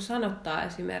sä niin sanottaa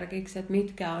esimerkiksi, että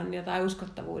mitkä on jotain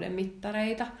uskottavuuden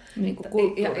mittareita. Niin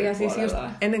ja siis just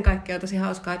ennen kaikkea on tosi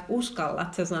hauskaa, että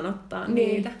uskallat sä sanottaa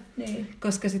niitä. Niin.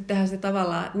 Koska sittenhän se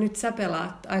tavallaan, nyt sä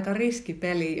pelaat aika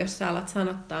riskipeliä, jos sä alat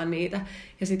sanottaa niitä.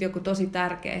 Ja sitten joku tosi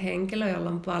tärkeä henkilö, jolla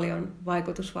on paljon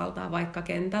vaikutusvaltaa vaikka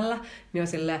kentällä, niin on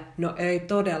silleen, no ei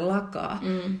todellakaan,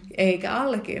 eikä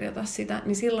allekirjoita sitä.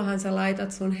 Niin silloinhan sä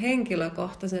laitat sun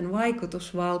henkilökohtaisen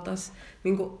vaikutusvaltas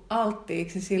niin kuin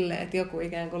alttiiksi silleen, että joku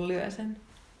ikään kuin lyö sen.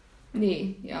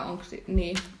 Niin, ja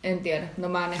niin, en tiedä. No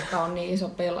mä en ehkä ole niin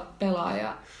iso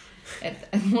pelaaja,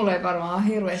 että mulla ei varmaan ole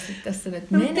hirveästi tässä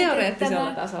nyt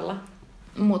teoreettisella tasolla.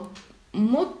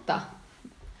 Mutta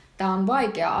tämä on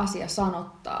vaikea asia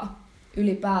sanottaa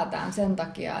ylipäätään sen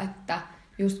takia, että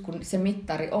just kun se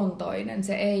mittari on toinen,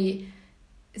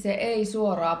 se ei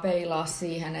suoraan peilaa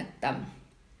siihen, että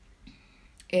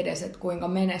edes, että kuinka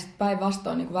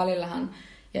päinvastoin niin välillähän,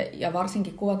 ja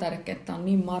varsinkin kuvataidekenttä on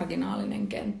niin marginaalinen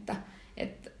kenttä,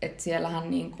 että siellähän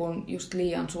niin kuin just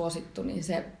liian suosittu, niin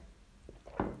se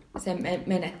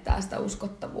menettää sitä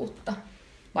uskottavuutta.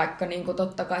 Vaikka niin kuin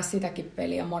totta kai sitäkin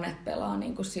peliä monet pelaa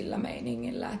niin kuin sillä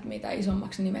meiningillä, että mitä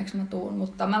isommaksi nimeksi mä tuun.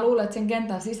 Mutta mä luulen, että sen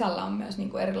kentän sisällä on myös niin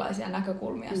kuin erilaisia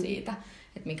näkökulmia siitä,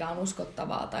 että mikä on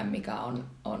uskottavaa tai mikä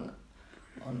on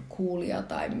coolia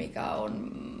tai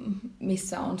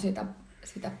missä on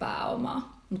sitä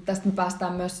pääomaa. Mutta tästä me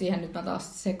päästään myös siihen, nyt mä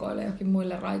taas sekoilen jokin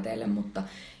muille raiteille, mutta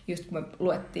just kun me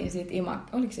luettiin siitä,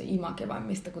 oliko se Imake vai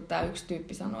mistä, kun tämä yksi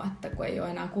tyyppi sanoi, että kun ei ole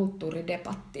enää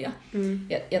kulttuuridebattia.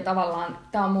 Ja tavallaan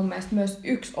tämä on mun mielestä myös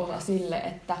yksi osa sille,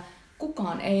 että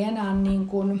kukaan ei enää niin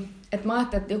kuin, että mä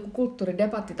ajattelin, että joku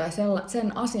kulttuuridebatti tai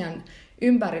sen asian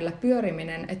ympärillä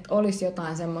pyöriminen, että olisi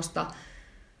jotain semmoista,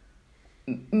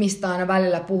 mistä aina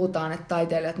välillä puhutaan, että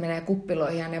taiteilijat menee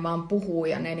kuppiloihin ja ne vaan puhuu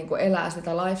ja ne niin kuin elää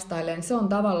sitä lifestylea, niin se on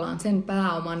tavallaan sen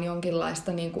pääoman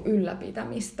jonkinlaista niin kuin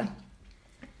ylläpitämistä.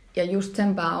 Ja just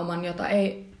sen pääoman, jota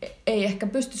ei ehkä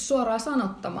pysty suoraan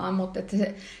sanottamaan, mutta että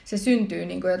se syntyy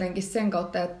niin kuin jotenkin sen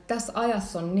kautta, että tässä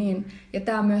ajassa on niin, ja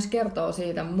tämä myös kertoo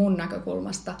siitä mun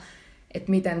näkökulmasta,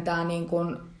 että miten tämä niin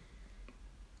kuin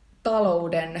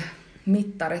talouden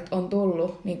mittarit on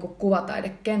tullut niin kuin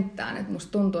kuvataidekenttään. Et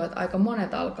musta tuntuu, että aika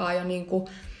monet alkaa jo niin kuin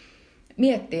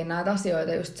miettiä näitä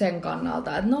asioita just sen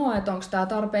kannalta, että no, että onko tämä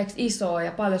tarpeeksi iso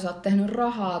ja paljon sä oot tehnyt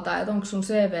rahaa tai että onko sun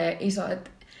CV iso.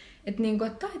 Että niin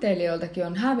kuin, että taiteilijoiltakin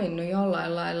on hävinnyt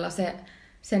jollain lailla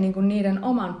se niin kuin niiden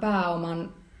oman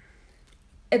pääoman,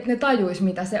 että ne tajuis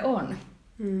mitä se on.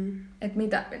 Että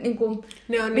mitä, niin kuin,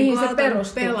 ne on mihin niin se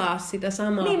perustuu. Pelaa sitä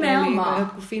samaa peliä kuin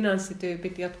jotkut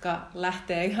finanssityypit, jotka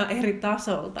lähtee ihan eri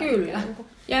tasolta. Kyllä.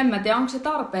 Ja en mä tiedä, onko se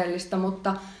tarpeellista,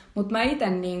 mutta mä itse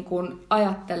niin kuin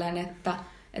ajattelen, että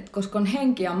koska on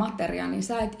henki ja materia, niin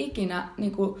sä et ikinä,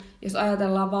 niin kuin, jos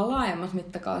ajatellaan vaan laajemmassa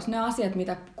mittakaavassa, ne asiat,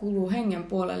 mitä kuuluu hengen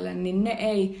puolelle, niin ne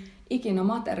ei ikinä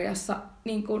materiassa,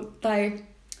 niin kuin, tai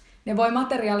ne voi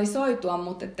materialisoitua,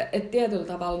 mutta et tietyllä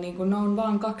tavalla niin kuin, ne on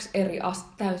vaan kaksi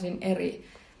täysin eri.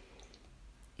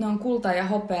 Ne on kulta ja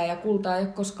hopea, ja kulta ei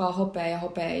ole koskaan hopea, ja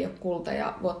hopea ei ole kulta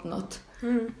ja what not.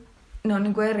 Ne on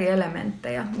niin kuin eri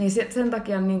elementtejä. Niin sen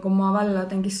takia niin kuin mua välillä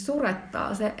jotenkin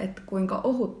surettaa se, että kuinka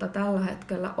ohutta tällä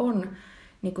hetkellä on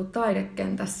niin kuin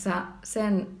taidekentässä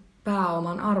sen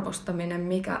pääoman arvostaminen,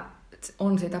 mikä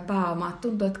on sitä pääomaa.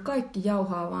 Tuntuu, että kaikki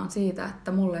jauhaa vaan siitä,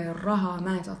 että mulla ei ole rahaa,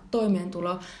 mä en saa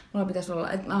toimeentuloa, mulla pitäisi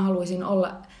olla, että mä haluaisin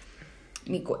olla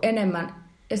niin kuin enemmän.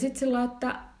 Ja sitten sillä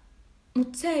että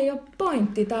mutta se ei ole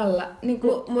pointti tällä. Niin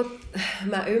mut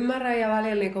mä ymmärrän ja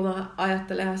välillä niin mä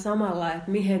ajattelen ihan samalla,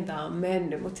 että mihin tää on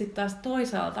mennyt. Mutta sitten taas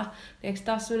toisaalta, niin eikö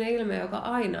taas sellainen ilme, joka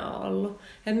aina on ollut?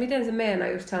 Että miten se Meena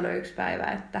just sanoi yksi päivä,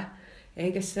 että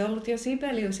eikö se ollut jo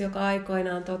Sibelius, joka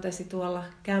aikoinaan totesi tuolla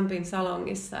kämpin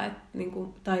salongissa, että niin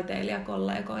kuin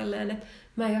taiteilijakollegoilleen, että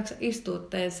mä en jaksa istua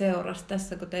teidän seurassa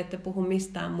tässä, kun te ette puhu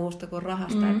mistään muusta kuin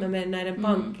rahasta, että mä menen näiden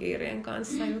pankkiirien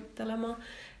kanssa juttelemaan.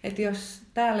 Että jos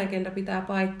tämä legenda pitää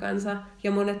paikkansa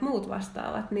ja monet muut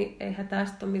vastaavat, niin eihän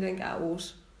tästä ole mitenkään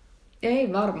uusi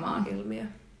ei varmaan ilmiö.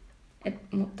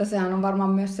 Mutta sehän on varmaan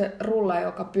myös se rulla,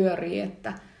 joka pyörii,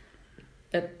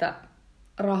 että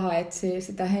raha etsii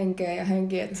sitä henkeä ja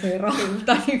henki etsii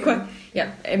rahaa. Ja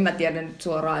en mä tiedä nyt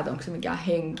suoraan, että onko se mikään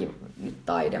henki nyt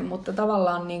taide, mutta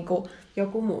tavallaan niin kuin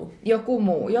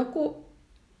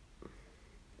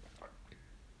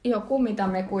joku, mitä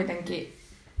me kuitenkin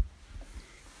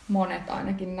monet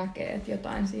ainakin näkee, että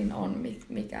jotain siinä on,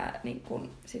 mikä niin kun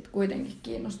sit kuitenkin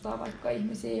kiinnostaa vaikka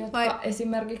ihmisiä, jotka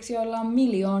esimerkiksi joilla on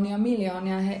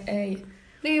miljoonia, he ei...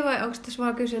 Niin vai onko tässä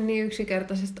vaan kyse niin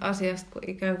yksinkertaisesta asiasta kuin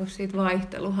ikään kuin siitä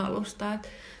vaihteluhalusta, että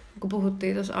kun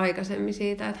puhuttiin tuossa aikaisemmin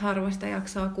siitä, että harvasta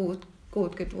jaksaa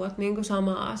 60 vuotta niin kuin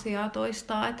samaa asiaa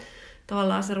toistaa, että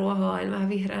tavallaan se ruoho on aina vähän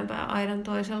vihreämpää aidan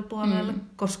toisella puolella,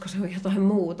 koska se on jotain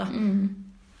muuta.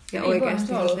 Ja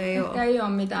oikeasti se ei ole. Ehkä ei ole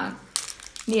mitään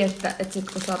niin, että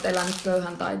sit kun sä oot elänyt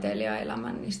köyhän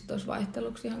taiteilijaelämän, niin sit olisi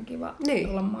vaihteluksi ihan kiva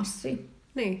olla massia.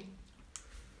 Niin.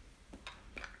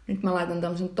 Nyt mä laitan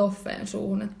tämmösen toffeen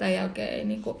suuhun, että tämän jälkeen ei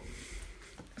niinku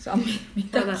saa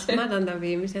mitään. Mä otan tämän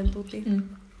viimeisen tutin.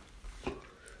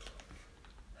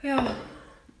 Joo.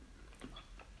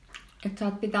 Et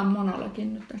saat pitää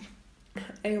monologin nyt tässä.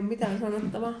 Ei ole mitään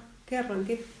sanottavaa.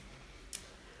 Kerrankin.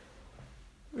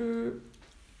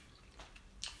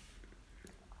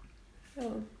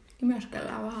 Joo.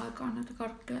 Imeskellään vähän aikaa näitä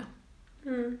karkkeja.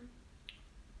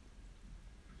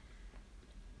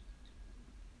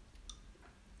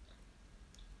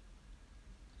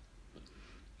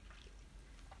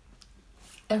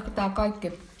 Ehkä tää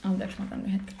kaikki... Anteeksi, mä otan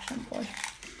hetkeksi sen pois.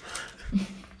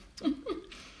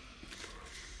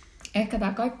 Ehkä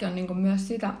tää kaikki on niinku myös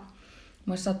sitä...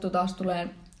 Muista sattuu taas tulee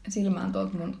silmään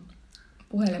tuolta mun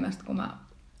puhelimesta, kun mä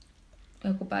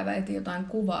joku päivä etin jotain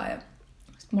kuvaa ja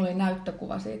sit mulla oli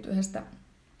näyttökuva siitä yhdestä,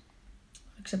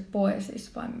 oliko se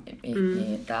Poesis vai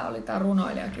mihin tää oli tää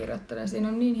runoilija kirjoittanut. Siinä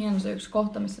on niin hieno se yksi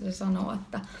kohta, missä se sanoo,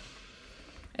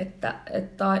 että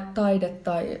taide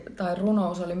tai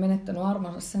runous oli menettänyt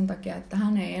arvonsa sen takia, että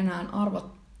hän ei enää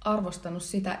arvostanut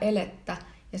sitä elettä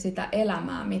ja sitä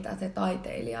elämää, mitä se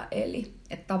taiteilija eli.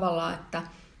 Että tavallaan, että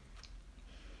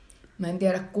mä en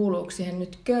tiedä kuuluuko siihen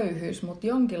nyt köyhyys, mutta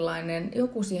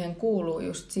joku siihen kuuluu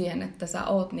just siihen, että sä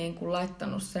oot niin kuin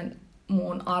laittanut sen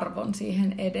muun arvon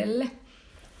siihen edelle.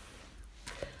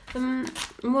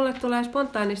 Mulle tulee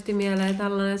spontaanisti mieleen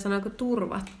tällainen sana kuin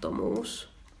turvattomuus.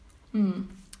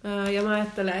 Ja mä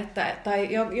ajattelen, että tai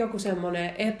joku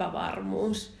semmoinen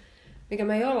epävarmuus, mikä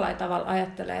mä jollain tavalla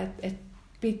ajattelen, että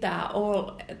pitää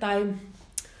olla, tai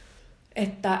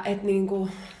että niinku,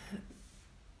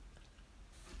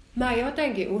 mä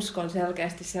jotenkin uskon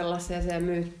selkeästi sellaiseen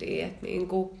myyttiin, että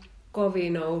niinku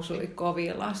kovin nousui,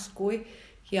 kovin laskui.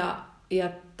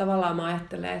 Ja tavallaan mä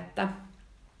ajattelen, että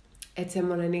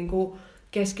semmoinen niinku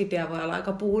keskitie voi olla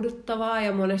aika puuduttavaa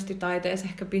ja monesti taiteessa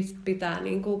ehkä pitää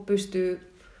niinku pystyä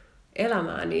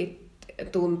elämään niitä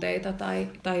tunteita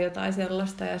tai jotain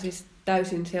sellaista. Ja siis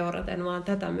täysin seuraten vaan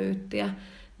tätä myyttiä.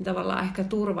 Niin tavallaan ehkä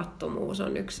turvattomuus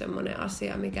on yksi semmoinen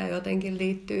asia, mikä jotenkin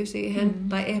liittyy siihen,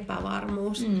 tai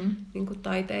epävarmuus niin kuin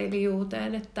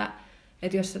taiteilijuuteen, että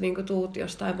jos sä niin kuin tuut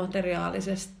jostain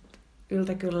materiaalisesta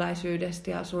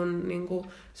yltäkylläisyydestä ja sun niin kuin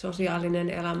sosiaalinen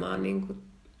elämä on niin kuin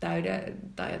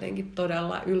tai jotenkin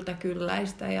todella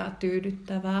yltäkylläistä ja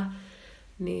tyydyttävää,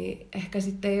 niin ehkä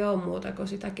sitten ei ole muuta kuin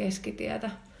sitä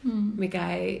keskitietä,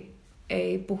 mikä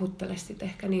ei puhuttele sitten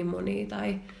ehkä niin monia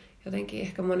tai jotenkin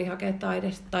ehkä moni hakee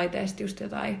taiteesta just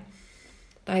jotain,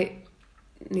 tai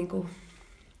niinku,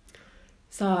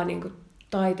 saa niinku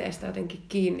taiteesta jotenkin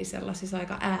kiinni sellaisissa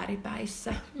aika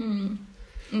ääripäissä.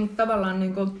 Tavallaan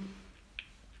niinku,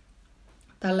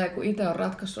 tälleen kun itse on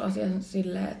ratkaissut asian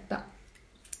silleen, että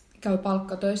käy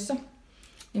palkkatöissä,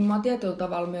 niin mua tietyllä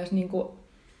tavalla myös niinku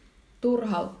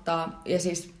turhauttaa, ja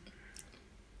siis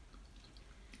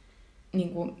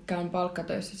niinku käyn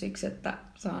palkkatöissä siksi, että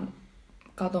saan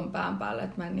katon pään päälle,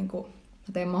 että mä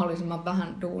teen mahdollisimman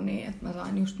vähän duunia, että mä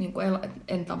saan just niinku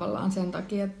en tavallaan sen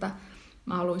takia, että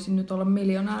mä haluaisin nyt olla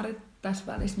miljonääri tässä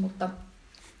välissä, mutta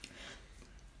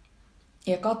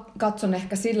ja katson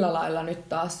ehkä sillä lailla nyt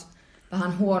taas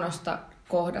vähän huonosta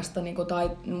kohdasta niin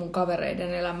tai mun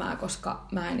kavereiden elämää, koska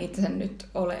mä en itse nyt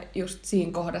ole just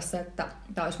siinä kohdassa, että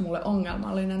tää olisi mulle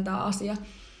ongelmallinen tää asia.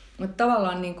 Mutta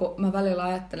tavallaan niin mä välillä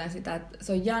ajattelen sitä, että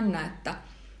se on jännä, että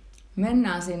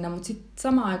mennään sinne, mutta sitten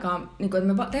samaan aikaan, niin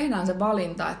että me tehdään se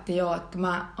valinta, että joo, että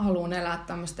mä haluan elää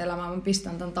tämmöistä elämää, mä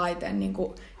pistän tämän taiteen niin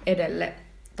edelle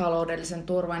taloudellisen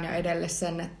turvan ja edelle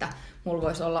sen, että mulla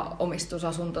voisi olla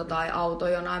omistusasunto tai auto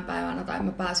jonain päivänä, tai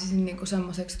mä pääsisin niin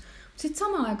semmoiseksi. Sitten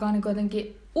samaan aikaan niin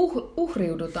jotenkin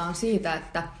uhriudutaan siitä,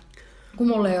 että kun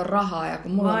mulla ei ole rahaa ja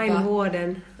kun mulla vain on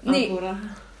vuoden apuraha.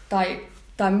 Niin,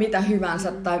 tai mitä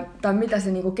hyvänsä, tai mitä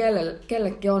se niin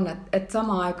kellekin on, että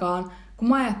samaan aikaan kun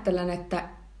mä ajattelen, että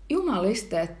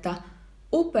jumaliste, että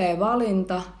upea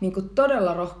valinta, niin kuin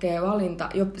todella rohkea valinta,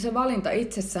 se valinta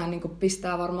itsessään niin kuin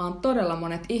pistää varmaan todella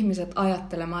monet ihmiset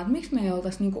ajattelemaan, että miksi me ei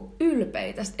oltaisi niin kuin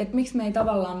ylpeitä, että miksi me ei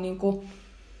tavallaan, niin kuin,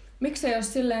 miksi ei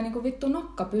olisi silleen niin kuin vittu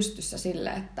nokka pystyssä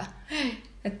silleen, että hei,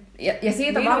 Ja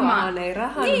siitä Minua varmaan... ei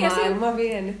rahan Niin, ja maailma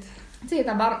vienyt.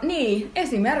 Niin,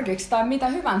 esimerkiksi tai mitä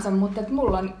hyvänsä, mutta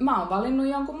mä oon valinnut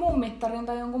jonkun muun mittarin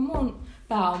tai jonkun muun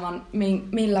pääoman,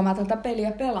 millä mä tätä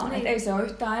peliä pelaan. Niin. Et ei se ole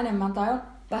yhtään enemmän tai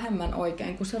vähemmän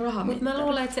oikein kuin se rahamittari. Mutta mä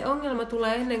luulen, että se ongelma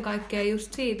tulee ennen kaikkea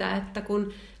just siitä, että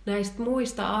kun näistä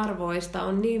muista arvoista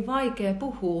on niin vaikea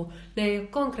puhua, ne ei ole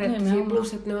konkreettisia,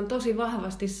 plus että ne on tosi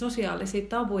vahvasti sosiaalisia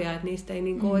tabuja, että niistä ei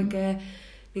niinku oikein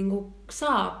niinku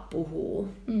saa puhua.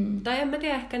 Tai en mä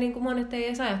tiedä, ehkä niinku monet ei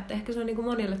edes ajattele, ehkä se on niinku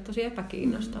monille tosi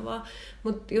epäkiinnostavaa.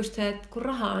 Mutta just se, että kun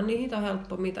rahaa on niin hito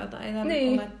helppo mitata, ei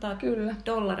tarvitse laittaa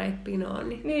dollareita pinoon.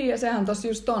 Niin, ja sehän tossa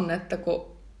just on, että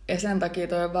ja sen takia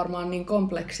toi on varmaan niin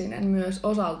kompleksinen myös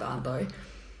osaltaan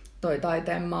toi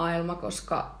taiteen maailma,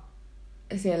 koska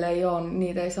siellä ei ole,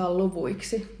 niitä ei saa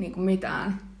luvuiksi niin kuin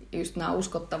mitään. Just nämä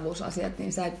uskottavuusasiat,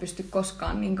 niin sä et pysty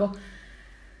koskaan... Niin kuin,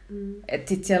 että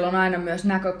sit siellä on aina myös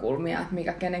näkökulmia, että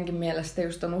mikä kenenkin mielestä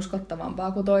just on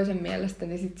uskottavampaa kuin toisen mielestä,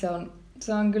 niin sit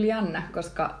se on kyllä jännä,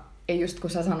 koska ei just kun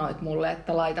sä sanoit mulle,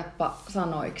 että laitappa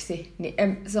sanoiksi, niin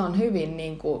se on hyvin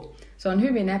niinku, se on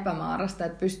hyvin epämääräistä,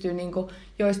 että pystyy niinku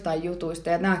joistain jutuista,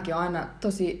 ja nämäkin on aina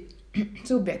tosi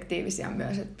subjektiivisia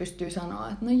myös, että pystyy sanoa,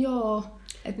 että no joo.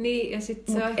 Niin, ja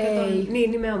sitten se on ehkä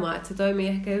niin nimenomaan, että se toimii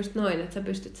ehkä just noin, että sä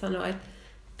pystyt sanoa, että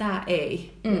tää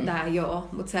ei ja tää joo,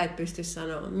 mutta sä et pysty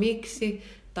sanoa miksi,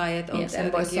 tai että onko se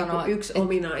jotenkin joku yksi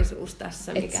ominaisuus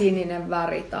tässä. Että sininen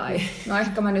väri, tai no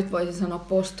ehkä mä nyt voisin sanoa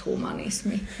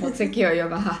posthumanismi, mutta sekin on jo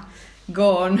vähän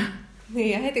gone.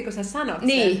 Niin, ja heti kun sä sanot sen,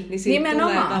 niin siitä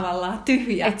tulee tavallaan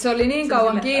tyhjä. Et se oli niin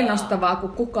kauan kiinnostavaa,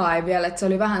 kun kukaan ei vielä, että se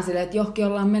oli vähän silleen, että johonkin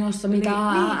ollaan menossa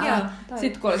mitään.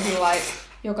 Sitten kun oli sellainen,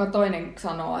 joka toinen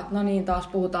sanoo, että no niin, taas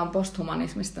puhutaan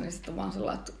posthumanismista, niin sitten on vaan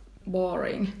sellainen, että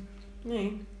boring.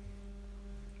 Niin.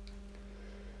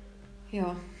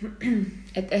 Joo.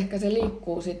 Et ehkä se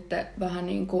liikkuu sitten vähän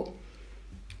niin kuin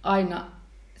aina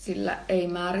sillä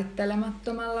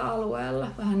ei-määrittelemättömällä alueella.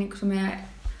 Vähän niin kuin se meidän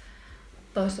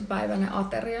toissapäiväinen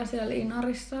ateria siellä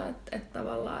Inarissa, että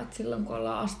tavallaan, että silloin kun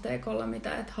ollaan asteikolla,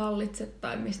 mitä et hallitse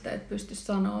tai mistä et pysty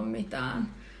sanoa mitään,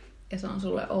 ja se on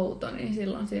sulle outo, niin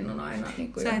silloin siinä on aina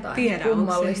niin kuin jotain tiedä,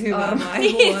 kummallista hyvä arvoa.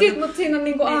 Niin, mutta siinä on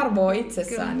niin kuin arvoa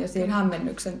itsessään jo siinä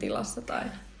hämmennyksen tilassa.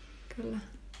 Kyllä.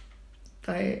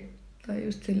 Tai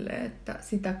just silleen, että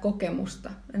sitä kokemusta,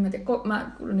 en mä tiedä,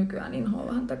 mä nykyään inhoan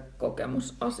vähän tätä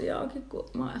kokemusasiaakin, kun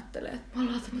mä ajattelen, että me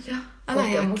ollaan tämmöisiä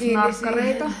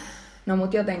kokemusnarkkareita. No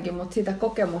mut jotenkin, sitä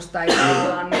kokemusta ei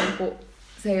tavallaan niinku,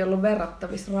 se ei ollut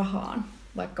verrattavissa rahaan.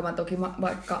 Vaikka mä toki,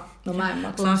 no mä en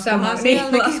maksanut samaa, niin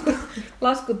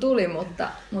lasku tuli, mutta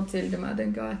silti mä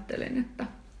jotenkin ajattelin, että...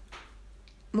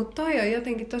 Mutta toi on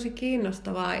jotenkin tosi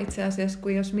kiinnostavaa itse asiassa,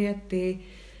 kun jos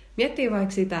miettii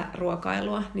vaikka sitä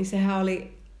ruokailua, niin sehän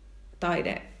oli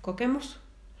taidekokemus,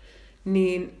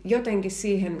 niin jotenkin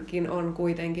siihenkin on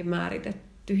kuitenkin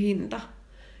määritetty hinta.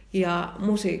 Ja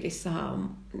musiikissahan on,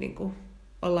 niin kuin,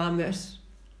 ollaan myös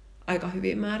aika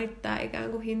hyvin määrittää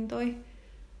ikään kuin hintoja.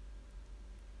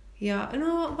 Ja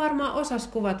no varmaan osas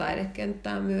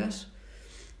kuvataidekenttää myös.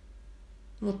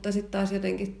 Mutta sitten taas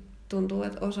jotenkin tuntuu,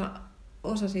 että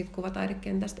osa siitä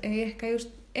kuvataidekentästä ei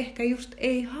ehkä just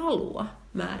ei halua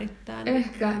määrittää.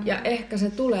 Ehkä se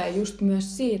tulee just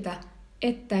myös siitä,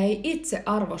 että ei itse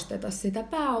arvosteta sitä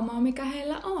pääomaa, mikä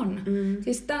heillä on.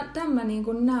 Siis tämän mä niin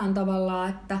kuin näen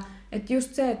tavallaan, että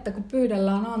just se, että kun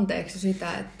pyydellään anteeksi sitä,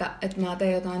 että mä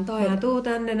teen jotain taidetta. Mä tuun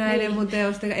tänne näiden mun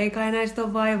teosta, ei kai näistä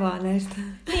ole vaivaa näistä.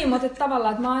 Niin, mutta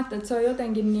tavallaan, että mä ajattelen, että se on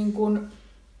jotenkin niin kuin,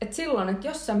 että silloin, että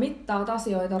jos sä mittaat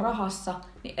asioita rahassa,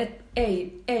 niin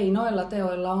ei noilla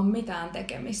teoilla ole mitään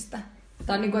tekemistä.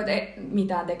 Tai niin kuin, että ei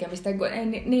mitään tekemistä.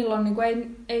 Niillä on, niin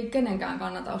kuin, ei kenenkään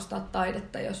kannata ostaa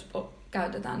taidetta, jos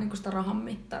käytetään niin kuin sitä rahan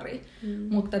mittaria.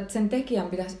 Mutta että sen tekijän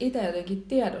pitäisi itse jotenkin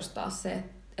tiedostaa se,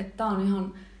 että tämä on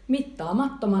ihan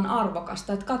mittaamattoman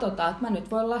arvokasta. Että katsotaan, että mä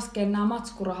nyt voin laskea nämä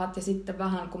matskurahat ja sitten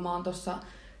vähän, kun mä oon tuossa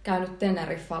käynyt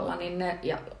Teneriffalla, niin ne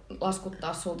ja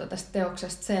laskuttaa sulta tästä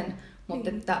teoksesta sen.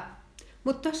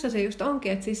 Mutta tossa se just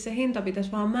onkin, että siis se hinta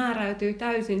pitäisi vaan määräytyä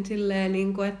täysin silleen,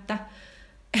 niin kuin, että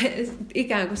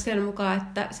ikään kuin sen mukaan,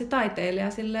 että se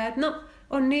taiteilija silleen, että no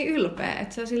on niin ylpeä,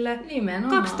 että se on silleen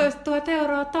 12 000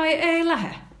 euroa tai ei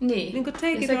lähde. Niin, kuin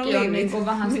take ja it sekin or on niin kuin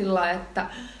vähän sillä että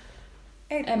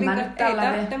ei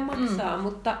tarvitse maksaa,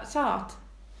 mutta saat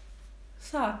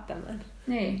tämän.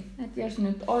 Niin, että jos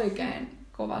nyt oikein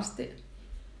kovasti.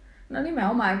 No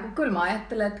nimenomaan, kun kyllä mä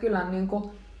ajattelen, että kyllä niin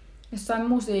kuin jossain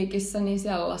musiikissa, niin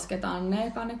siellä lasketaan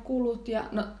ne kulut. Ja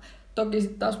no, toki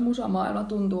sitten taas musamaailma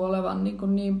tuntuu olevan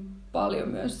niin paljon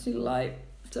myös sillai,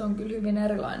 se on kyllä hyvin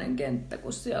erilainen kenttä,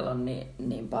 kun siellä on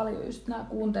niin paljon just nämä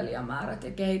kuuntelijamäärät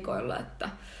ja keikoilla, että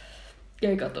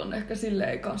keikat on ehkä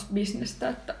silleen kans bisnestä,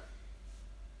 että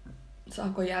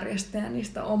saako järjestäjä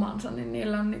niistä omansa, niin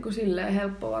niillä on niinku silleen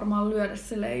helppo varmaan lyödä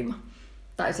se leima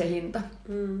tai se hinta.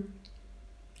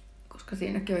 Koska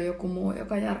siinäkin on joku muu,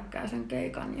 joka järkkää sen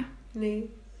keikan. Ja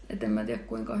Niin. et en mä tiedä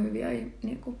kuinka hyviä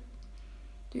niinku,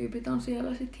 tyypit on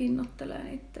siellä sit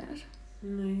hinnoittelee itteensä.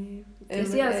 Niin.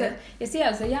 Ja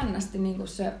siellä se jännästi niinku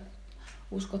se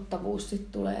uskottavuus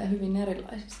sit tulee hyvin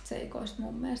erilaisista seikoista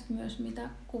mun mielestä myös mitä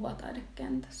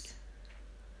kuvataidekentässä.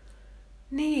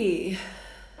 Niin.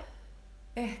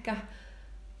 Ehkä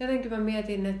jotenkin mä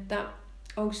mietin, että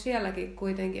onko sielläkin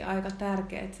kuitenkin aika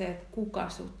tärkeää se, että kuka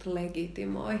sut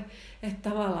legitimoi. Että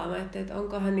tavallaan mä ajattelin, että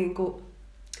onkohan niinku,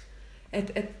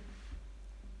 että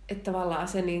tavallaan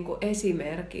se niinku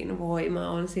esimerkin voima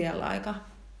on siellä aika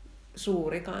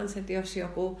suuri kans, että jos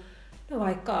joku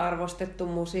vaikka arvostettu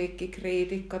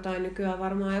musiikkikriitikko tai nykyään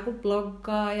varmaan joku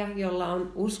bloggaaja, jolla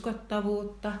on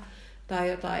uskottavuutta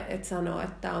tai jotain, että sanoo,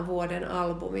 että tämä on vuoden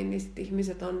albumi, niin sit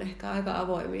ihmiset on ehkä aika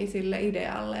avoimia sille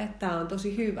idealle, että tämä on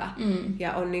tosi hyvä.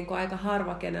 Ja on niinku aika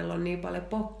harva, kenellä on niin paljon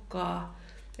pokkaa,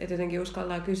 että jotenkin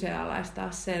uskaltaa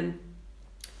kyseenalaistaa sen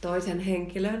toisen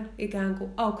henkilön ikään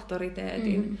kuin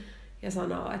auktoriteetin ja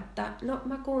sanoa, että no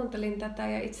mä kuuntelin tätä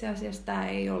ja itse asiassa tämä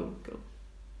ei ollut kyllä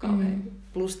kauhean.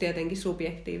 Plus tietenkin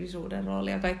subjektiivisuuden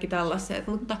rooli ja kaikki tällaiset,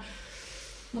 mutta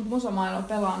musamaailma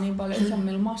pelaa niin paljon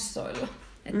isommilla massoilla,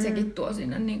 että sekin tuo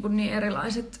sinne niin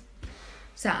erilaiset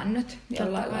säännöt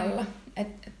jollain lailla.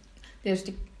 Et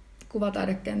tietysti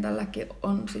kuvataidekentälläkin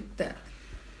on sitten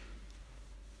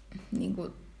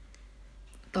niinku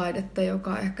taidetta,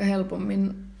 joka ehkä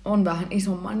helpommin on vähän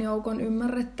isomman joukon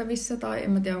ymmärrettävissä, tai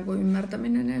en mä tiedä, onko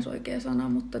ymmärtäminen edes oikea sana,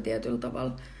 mutta tietyllä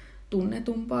tavalla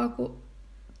tunnetumpaa kuin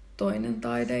toinen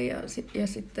taide, ja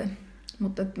sitten,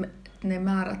 mutta ne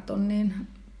määrät on niin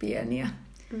pieniä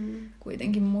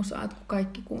kuitenkin musaa, että kun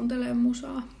kaikki kuuntelee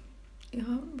musaa,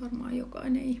 ihan varmaan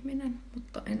jokainen ihminen,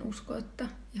 mutta en usko, että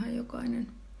ihan jokainen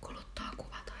kuluttaa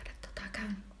kuvataidetta tai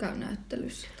käy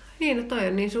näyttelyssä. Niin, no toi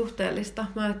on niin suhteellista.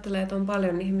 Mä ajattelen, että on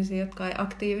paljon ihmisiä, jotka ei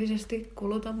aktiivisesti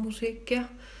kuluta musiikkia.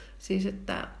 Siis,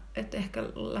 että ehkä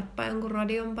läppää jonkun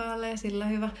radion päälle ja sillä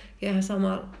hyvä. Ja ihan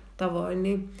samalla tavoin,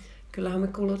 niin kyllähän me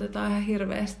kulutetaan ihan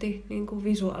hirveästi niin kuin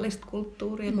visuaalista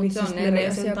kulttuuria, missä se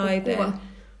menee sen taiteen.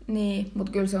 Niin,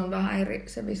 mutta kyllä se on vähän eri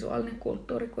se visuaalinen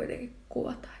kulttuuri kuitenkin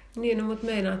kuvataan. Niin, no, mutta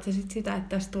meinaat se sit sitä,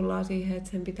 että tässä tullaan siihen, että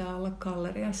sen pitää olla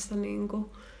galleriassa niin kuin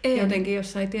jotenkin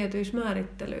jossain tietyissä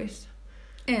määrittelyissä.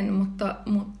 En, mutta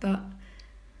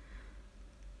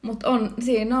on,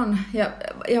 siinä on.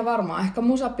 Ja varmaan ehkä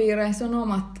musapiireissä on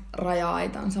omat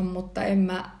raja-aitansa, mutta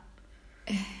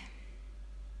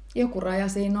joku raja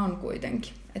siinä on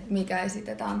kuitenkin. Että mikä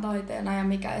esitetään taiteena ja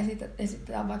mikä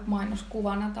esitetään vaikka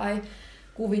mainoskuvana tai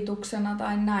kuvituksena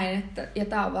tai näin. Ja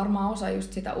tämä on varmaan osa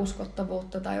just sitä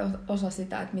uskottavuutta tai osa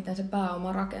sitä, että miten se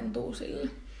pääoma rakentuu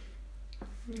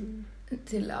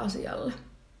sille asialle.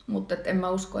 Mutta en mä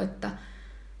usko, että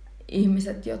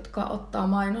ihmiset, jotka ottaa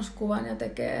mainoskuvan ja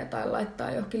tekee tai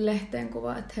laittaa johonkin lehteen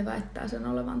kuvan, että he väittää sen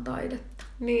olevan taidetta.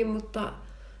 Niin, mutta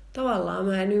tavallaan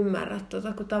mä en ymmärrä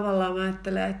kun tavallaan mä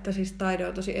ajattelen, että siis taide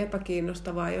on tosi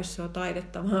epäkiinnostavaa, jos se on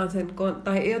taidetta, vaan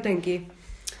tai jotenkin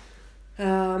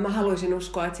mä haluaisin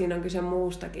uskoa, että siinä on kyse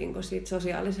muustakin kuin siitä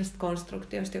sosiaalisesta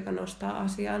konstruktiosta, joka nostaa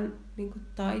asian niin kuin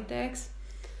taiteeksi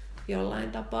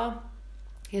jollain tapaa.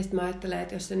 Ja sitten mä ajattelen,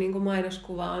 että jos se niin kuin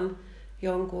mainoskuva on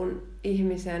jonkun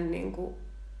ihmisen niin kuin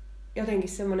jotenkin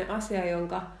semmoinen asia,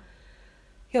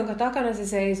 jonka takana se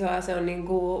seisoo ja se on niin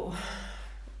kuin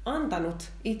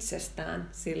antanut itsestään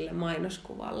sille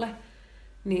mainoskuvalle,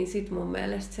 niin sit mun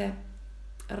mielestä se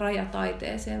raja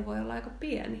taiteeseen voi olla aika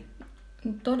pieni.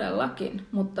 Todellakin,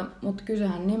 mutta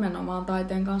kysehän nimenomaan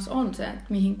taiteen kanssa on se, että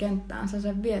mihin kenttään sä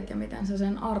sen viet ja miten sä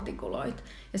sen artikuloit.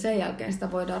 Ja sen jälkeen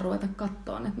sitä voidaan ruveta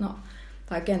katsoa,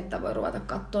 tai kenttä voi ruveta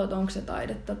katsoa, että onko se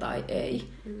taidetta tai ei.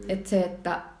 Että se,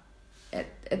 että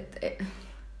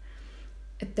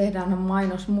tehdään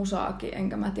mainosmusaakin,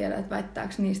 enkä mä tiedä, että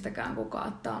väittääkö niistäkään kukaan,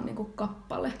 että tää on niinku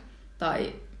kappale.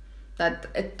 Tai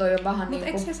että toi on vähän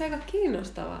niinku... Mutta eikö se aika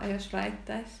kiinnostavaa, jos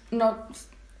väittäisi? No,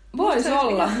 vois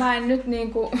olla. Mä en nyt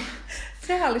niinku...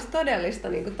 Sehän olisi todellista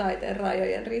niinku taiteen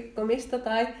rajojen rikkomista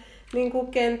tai niinku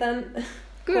kentän...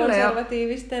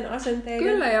 konservatiivisten asenteiden.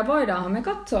 Kyllä, ja voidaanhan me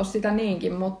katsoa sitä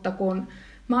niinkin, mutta kun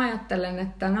mä ajattelen,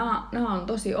 että nämä on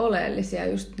tosi oleellisia,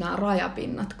 just nämä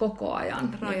rajapinnat koko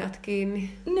ajan. Rajat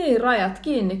kiinni. Niin, rajat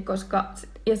kiinni, koska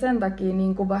ja sen takia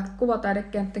niin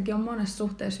kuvataidekenttäkin on monessa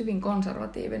suhteessa hyvin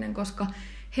konservatiivinen, koska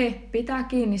he pitää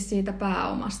kiinni siitä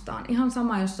pääomastaan. Ihan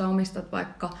sama, jos sä omistat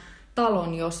vaikka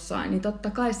talon jossain, niin totta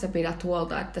kai sä pidät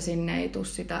huolta, että sinne ei tule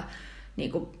sitä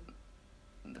niinku,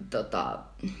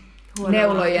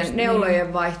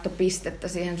 neulojen vaihtopistettä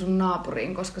siihen sun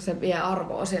naapuriin, koska se vie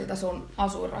arvoa siltä sun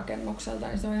asuinrakennukselta,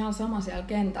 niin se on ihan sama siellä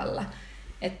kentällä,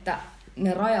 että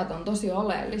ne rajat on tosi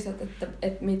oleelliset, että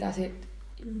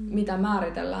mitä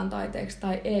määritellään taiteeksi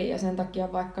tai ei, ja sen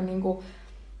takia vaikka niinku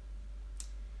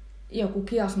joku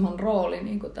Kiasman rooli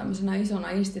niinku tämmöisenä isona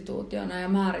instituutiona ja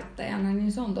määrittäjänä,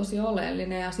 niin se on tosi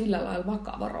oleellinen ja sillä lailla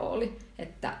vakava rooli,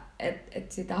 että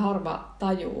sitä harva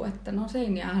tajuu, että no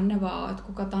seiniähän ne vaan on, että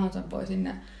kuka tahansa voi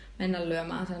sinne mennä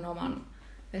lyömään sen oman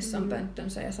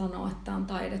vessanpönttönsä ja sanoa, että on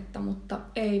taidetta, mutta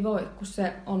ei voi, kun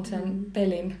se on sen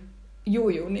pelin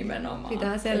juju nimenomaan.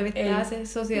 Pitää selvittää se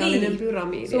sosiaalinen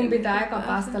pyramidi. Sun pitää eka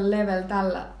päästä level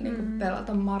tällä niin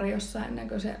pelata Mariossa ennen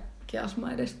kuin se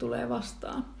Kiasma edes tulee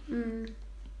vastaan.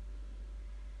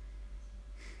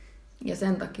 Ja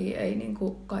sen takia ei niin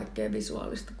kuin kaikkea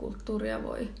visuaalista kulttuuria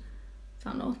voi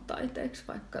sanoa taiteeksi,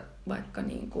 vaikka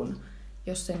niin kuin,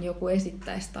 jos sen joku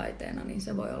esittäisi taiteena, niin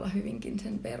se voi olla hyvinkin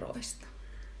sen veroista.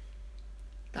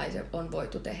 Tai se on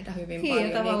voitu tehdä hyvin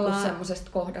paljon niin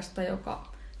semmoisesta kohdasta,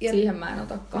 joka siihen mä en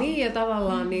ota kantaa. Niin ja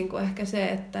tavallaan niin kuin ehkä se,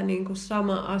 että niin kuin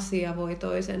sama asia voi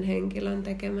toisen henkilön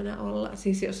tekemänä olla.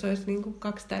 Siis jos olisi niin kuin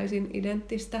 2 täysin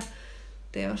identtistä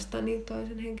teosta, niin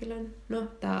toisen henkilön, no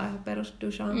tää on ihan perus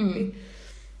Duchampi,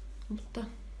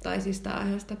 tai siis tää on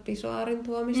ihan sitä Pissoirin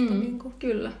tuomista. Niin kuin.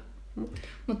 Kyllä.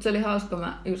 Mutta se oli hauska,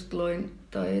 mä just luin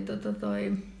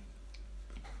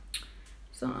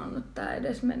sanon nyt tää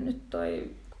edes mennyt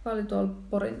kuka oli tuolla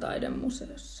Porin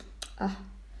taidemuseossa.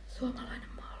 Suomalainen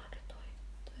maalari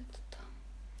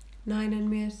nainen,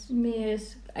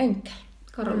 mies. Enkel.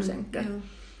 Karol Enkel.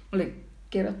 Oli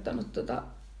kirjoittanut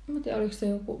mä en tiedä, oliko se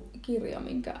joku kirja,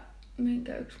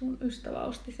 minkä yksi mun ystävä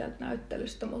osti sieltä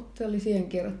näyttelystä, mutta se oli siihen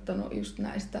kirjoittanut just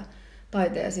näistä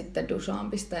taiteen ja sitten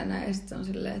Duchampista ja näin. Ja sitten se on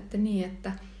silleen, että niin,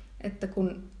 että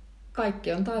kun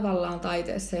kaikki on tavallaan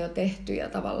taiteessa jo tehty ja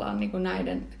tavallaan niin kuin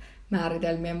näiden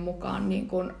määritelmien mukaan niin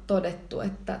kuin todettu,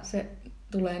 että se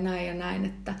tulee näin ja näin,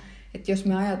 että jos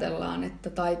me ajatellaan, että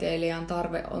taiteilijan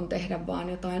tarve on tehdä vaan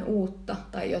jotain uutta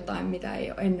tai jotain, mitä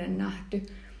ei ole ennen nähty,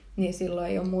 niin silloin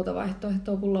ei ole muuta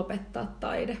vaihtoehtoa kuin lopettaa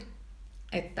taide.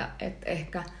 Että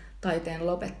ehkä taiteen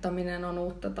lopettaminen on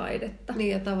uutta taidetta.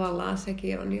 Niin ja tavallaan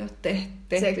sekin on jo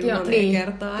tehty moneen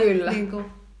kertaan. Kyllä. Niin kuin.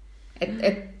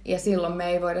 Ja silloin me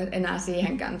ei voida enää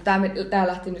siihenkään. Tämä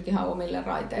lähti nyt ihan omille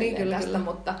raiteille niin, tästä,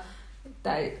 mutta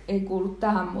tämä ei kuulu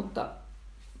tähän, mutta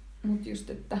just,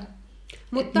 että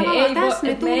mutta tässä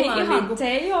me tullaan... se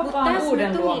ei ole vaan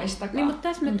uuden luomistakaan. Niin, mutta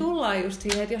tässä me tullaan just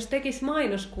siihen, että jos tekisi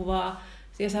mainoskuvaa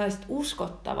ja sä olisit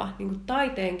uskottava niin kuin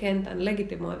taiteen kentän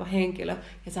legitimoiva henkilö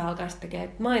ja sä alkaisit tekemään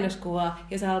mainoskuvaa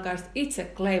ja sä alkaisit itse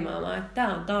kleimaamaan, että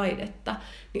tää on taidetta,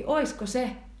 niin oisko se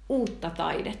uutta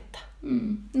taidetta?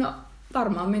 No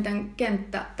varmaan miten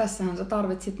kenttä, tässähän sä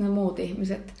tarvitsit ne muut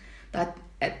ihmiset, tai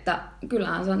että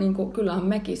kyllähän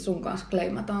mekin sun kanssa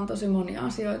kleimataan tosi monia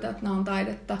asioita, että nämä on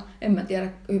taidetta. En mä tiedä,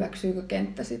 hyväksyykö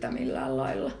kenttä sitä millään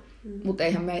lailla. Mutta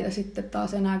eihän meitä sitten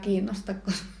taas enää kiinnosta,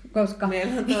 koska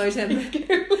meillä on toisemme.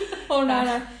 On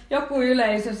aina joku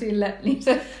yleisö sille. Niin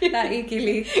se tää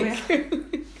ikiliikkuja.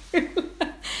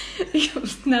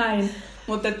 Just näin.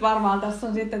 Mutta varmaan tässä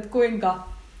on sitten, että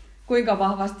kuinka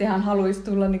vahvasti hän haluaisi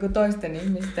tulla niinku toisten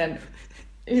ihmisten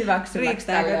hyväksymäksi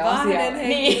tälle asialle.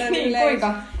 Niin,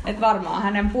 kuinka, että varmaan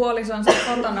hänen puolisonsa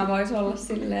kotona voisi olla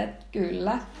silleen, että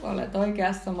kyllä, olet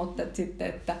oikeassa, mutta sitten,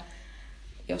 että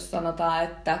jos sanotaan,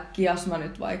 että Kiasma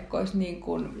nyt vaikka olisi niin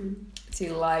kuin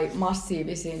sillai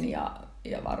massiivisin ja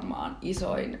varmaan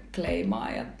isoin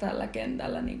kleimaaja tällä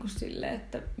kentällä niin kuin silleen,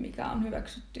 että mikä on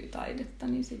hyväksyttyä taidetta,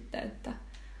 niin sitten, että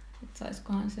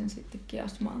saisikohan sen sitten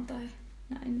Kiasmaan tai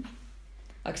näin.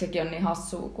 Vaikka sekin on niin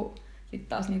hassua, kun sitten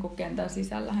taas niin kuin kentän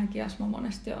sisällähän Kiasma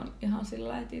monesti on ihan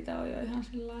sillä, että itse on jo ihan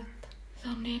sillä, että se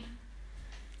on niin.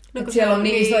 No, siellä on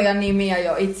niin isoja nimiä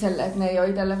jo itselle, että ne ei ole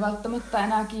itselle välttämättä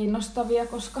enää kiinnostavia,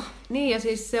 koska... Niin ja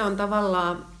siis se on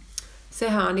tavallaan,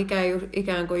 sehän on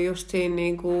ikään kuin just siinä,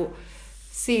 niin kuin,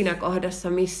 siinä kohdassa,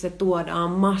 missä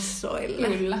tuodaan massoille.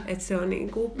 Kyllä. Että se on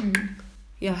niin kuin,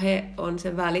 ja he on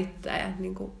se välittäjä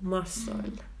niin kuin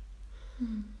massoille.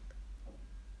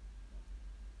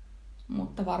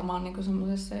 Mutta varmaan niin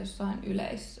semmoisessa jossain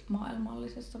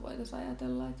yleismaailmallisessa voitaisiin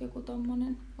ajatella, että joku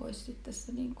tommonen olisi sitten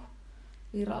se niin kuin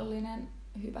virallinen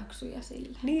hyväksyjä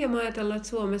sille. Niin ja mä ajatellaan, että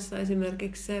Suomessa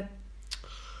esimerkiksi se,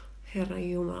 Herran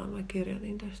Jumala, mä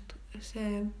kirjoitin tästä,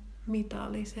 se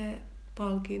mitali, se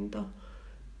palkinto,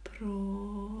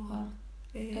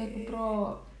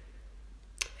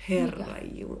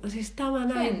 Herranjumala. Siis tämä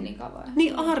näin. Fennika vai?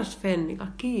 Niin, Ars Fennika,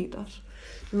 kiitos.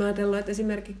 Mä ajatellut, että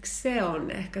esimerkiksi se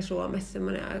on ehkä Suomessa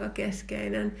semmoinen aika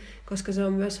keskeinen, koska se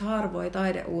on myös harvoin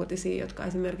taideuutisia, jotka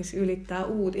esimerkiksi ylittää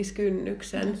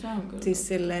uutiskynnyksen. No, se on kyllä. Siis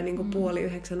silleen niin kuin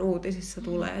 8:30 uutisissa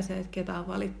tulee se, että ketä on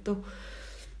valittu.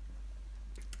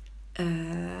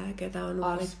 Ketä on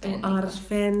valittu? Ars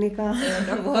Fennika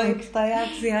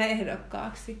voittajaksi ja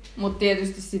ehdokkaaksi. Mutta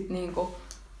tietysti sitten niinku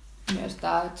myös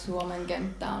tämä, että Suomen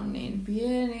kenttä on niin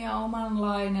pieni ja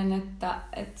omanlainen, että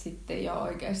sitten ei ole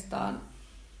oikeastaan,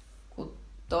 kun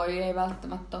toi ei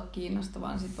välttämättä ole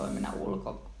kiinnostavaa, niin sitten voi mennä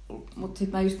Mutta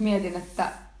sitten mä just mietin, että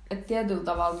tietyllä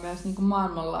tavalla myös niinku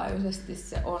maailmanlaajuisesti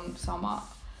se on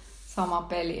sama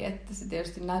peli, että se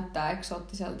tietysti näyttää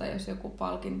eksoottiselta, jos joku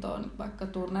palkinto on vaikka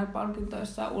Turner-palkinto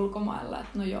jossain ulkomailla,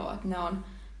 että no joo, että ne on,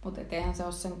 mutta eihän se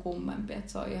ole sen kummempi,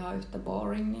 että se on ihan yhtä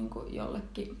boring niin kuin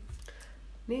jollekin.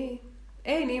 Niin.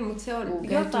 Ei niin, mutta se on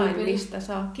jotain, mistä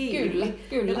saa kiinni.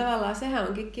 Kyllä. Ja tavallaan sehän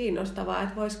onkin kiinnostavaa,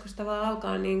 että voisiko sitä vaan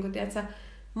alkaa niin kuin, tiedätkö,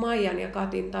 Maijan ja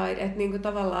Katin taide, että niin kuin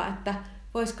tavallaan, että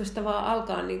voisiko sitä vaan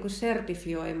alkaa niin kuin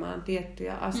sertifioimaan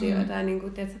tiettyjä asioita ja niin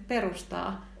kuin, tiedätkö,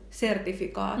 perustaa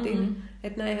sertifikaatin.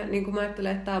 Että näinhän, niin kuin mä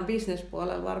ajattelen, että tämä on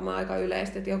business-puolella varmaan aika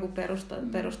yleistä, että joku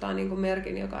perustaa niin kuin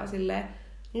merkin, joka on silleen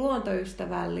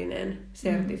luontoystävällinen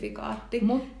sertifikaatti.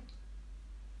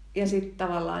 Ja sitten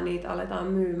tavallaan niitä aletaan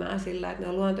myymään sillä, että ne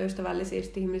on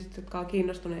luontoystävällisesti ihmiset, jotka on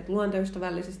kiinnostuneet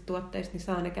luontoystävällisistä tuotteista, niin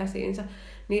saa ne käsiinsä.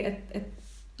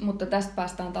 Mutta tästä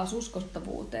päästään taas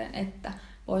uskottavuuteen, että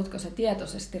voitko sä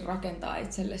tietoisesti rakentaa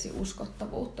itsellesi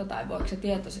uskottavuutta tai voiko sä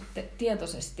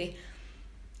tietoisesti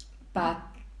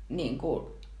niin kuin,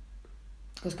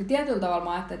 koska tietyllä tavalla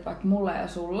mä ajattelin, että vaikka mulla ja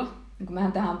sulla, niin kun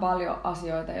mehän tehdään paljon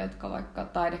asioita, jotka vaikka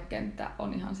taidekenttä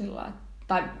on ihan sillä lailla,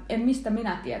 tai en mistä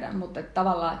minä tiedän, mutta että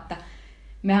tavallaan, että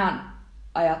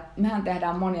mehän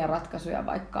tehdään monia ratkaisuja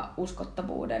vaikka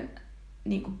uskottavuuden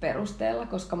niin kuin perusteella,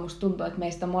 koska musta tuntuu, että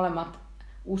meistä molemmat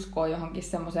uskoo johonkin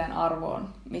semmoiseen arvoon,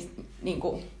 mistä niin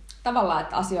kuin, tavallaan,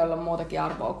 että asioilla on muutakin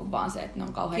arvoa kuin vaan se, että ne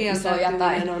on kauhean isoja.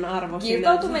 Tai on arvo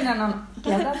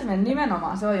kieltäytyminen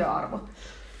nimenomaan, se on jo arvo.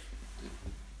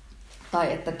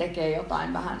 Tai että tekee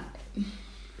jotain vähän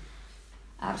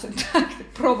ärsyttääkseen,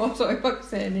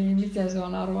 provosoivakseen, niin miten se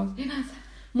on arvo sinänsä.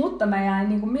 Mutta mä jäin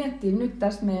niin kuin miettimään nyt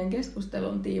tästä meidän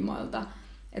keskustelun tiimoilta,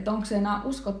 että onko se enää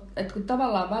että kun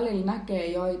tavallaan välillä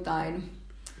näkee joitain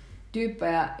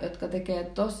tyyppejä, jotka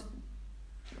tekee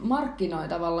markkinoi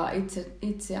tavallaan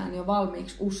itseään jo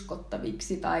valmiiksi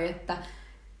uskottaviksi, tai että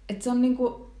se on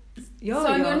niinku, se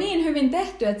on jo niin hyvin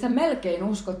tehty, että sä melkein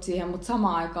uskot siihen, mutta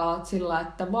samaan aikaan oot sillä,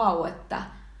 että vau, että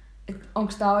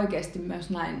onko tää oikeasti myös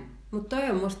näin. Mutta toi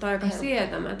on musta aika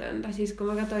sietämätöntä. Siis kun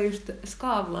mä katsoin just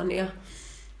Skavlania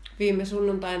viime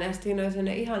sunnuntaina, ja siinä oli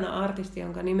sellainen ihana artisti,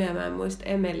 jonka nimeä mä en muista,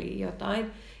 Emily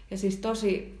jotain. Ja siis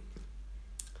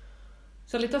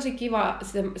se oli tosi kiva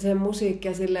se musiikki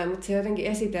ja silleen, mutta se jotenkin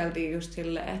esiteltiin just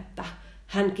silleen, että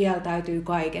hän kieltäytyy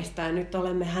kaikesta ja nyt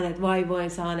olemme hänet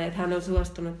vaivoin saaneet. Hän on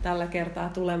suostunut tällä kertaa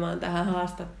tulemaan tähän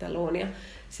haastatteluun ja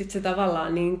sitten se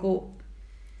tavallaan niinku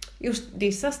just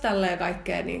dissasi tälleen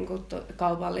kaikkea niinku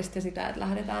kaupallista ja sitä, että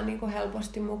lähdetään niinku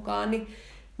helposti mukaan, niin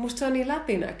musta se on niin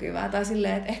läpinäkyvää. Tai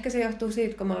silleen, että ehkä se johtuu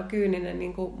siitä, kun mä oon kyyninen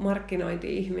niinku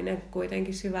markkinointi-ihminen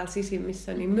kuitenkin syvällä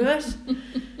sisimmissä, niin myös.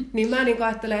 Niin mä niinku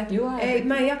ajattelen, että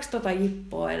mä en jaksa tota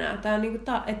jippoa enää. Tää on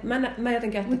niinku että mä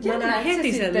jotenkin ajattelen, että mä näen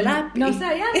heti sen läpi. No se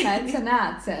on jännä, että sä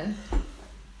näet sen.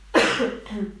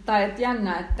 Tai että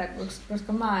jännä, että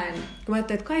koska mä en... Kun mä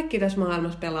ajattelin, että kaikki tässä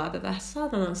maailmassa pelaa tätä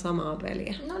saatanan samaa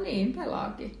peliä. No niin,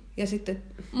 pelaakin. Ja sitten...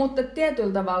 Mutta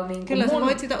tietyllä tavalla... Niin kyllä sä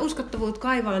voit sitä uskottavuutta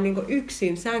kaivaa niin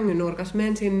yksin sängynurkas.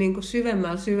 Mensin niin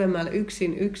syvemmällä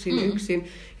yksin.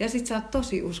 Ja sit sä oot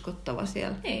tosi uskottava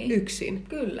siellä yksin.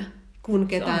 Kyllä. Kun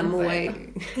ketään muu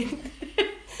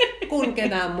kun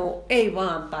ketään muu ei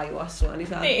vaan tajua sua, niin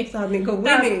sä oot niin kuin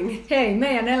winning. Hei,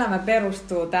 meidän elämä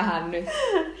perustuu tähän nyt.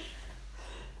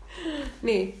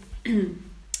 Niin.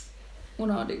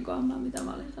 Unohdinkohan mä, mitä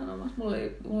mä olin sanomassa. Mulla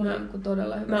oli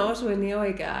todella hyvä. Mä osuin niin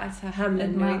oikeaa, että sä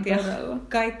hämmennyt ja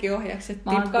kaikki ohjakset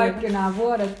tippuivat. Mä oon kaikki nämä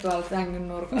vuodet tuolla sängyn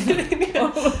nurkalla.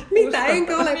 Mitä,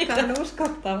 enkö olekaan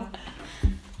uskottava?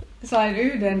 Sain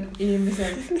yhden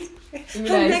ihmisen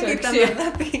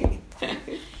yleisöksi.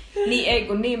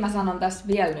 Niin mä sanon tässä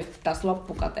vielä nyt tässä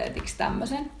loppukateetiksi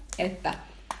tämmöisen, että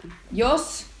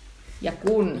jos ja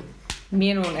kun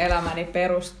minun elämäni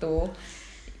perustuu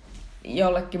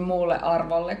jollekin muulle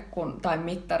arvolle tai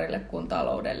mittarille kuin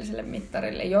taloudelliselle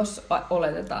mittarille. Jos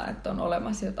oletetaan, että on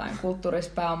olemassa jotain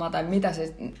kulttuurispääomaa tai mitä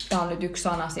se, tämä on nyt yksi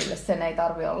sana sille, sen ei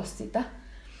tarvitse olla sitä.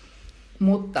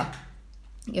 Mutta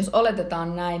jos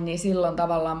oletetaan näin, niin silloin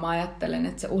tavallaan mä ajattelen,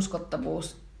 että se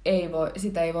uskottavuus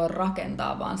sitä ei voi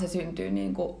rakentaa, vaan se syntyy,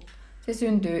 niinku, se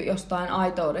syntyy jostain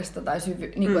aitoudesta tai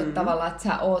niinku, että tavallaan, että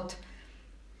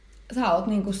sä oot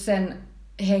niinku sen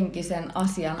henkisen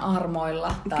asian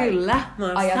armoilla. Tai kyllä, mä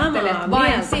oon ajattelet samaa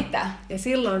vain mieltä. sitä. Ja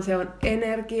silloin se on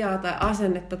energiaa tai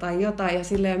asennetta tai jotain, ja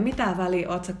sillä ei ole mitään väliä,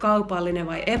 oot sä kaupallinen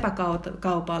vai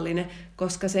epäkaupallinen,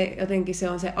 koska se jotenkin se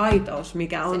on se aitous,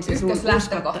 mikä on se sun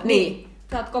uskotta. Niin.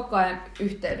 Sä oot koko ajan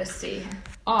yhteydessä siihen.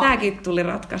 Tääkin tuli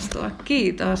ratkaistua.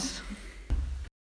 Kiitos.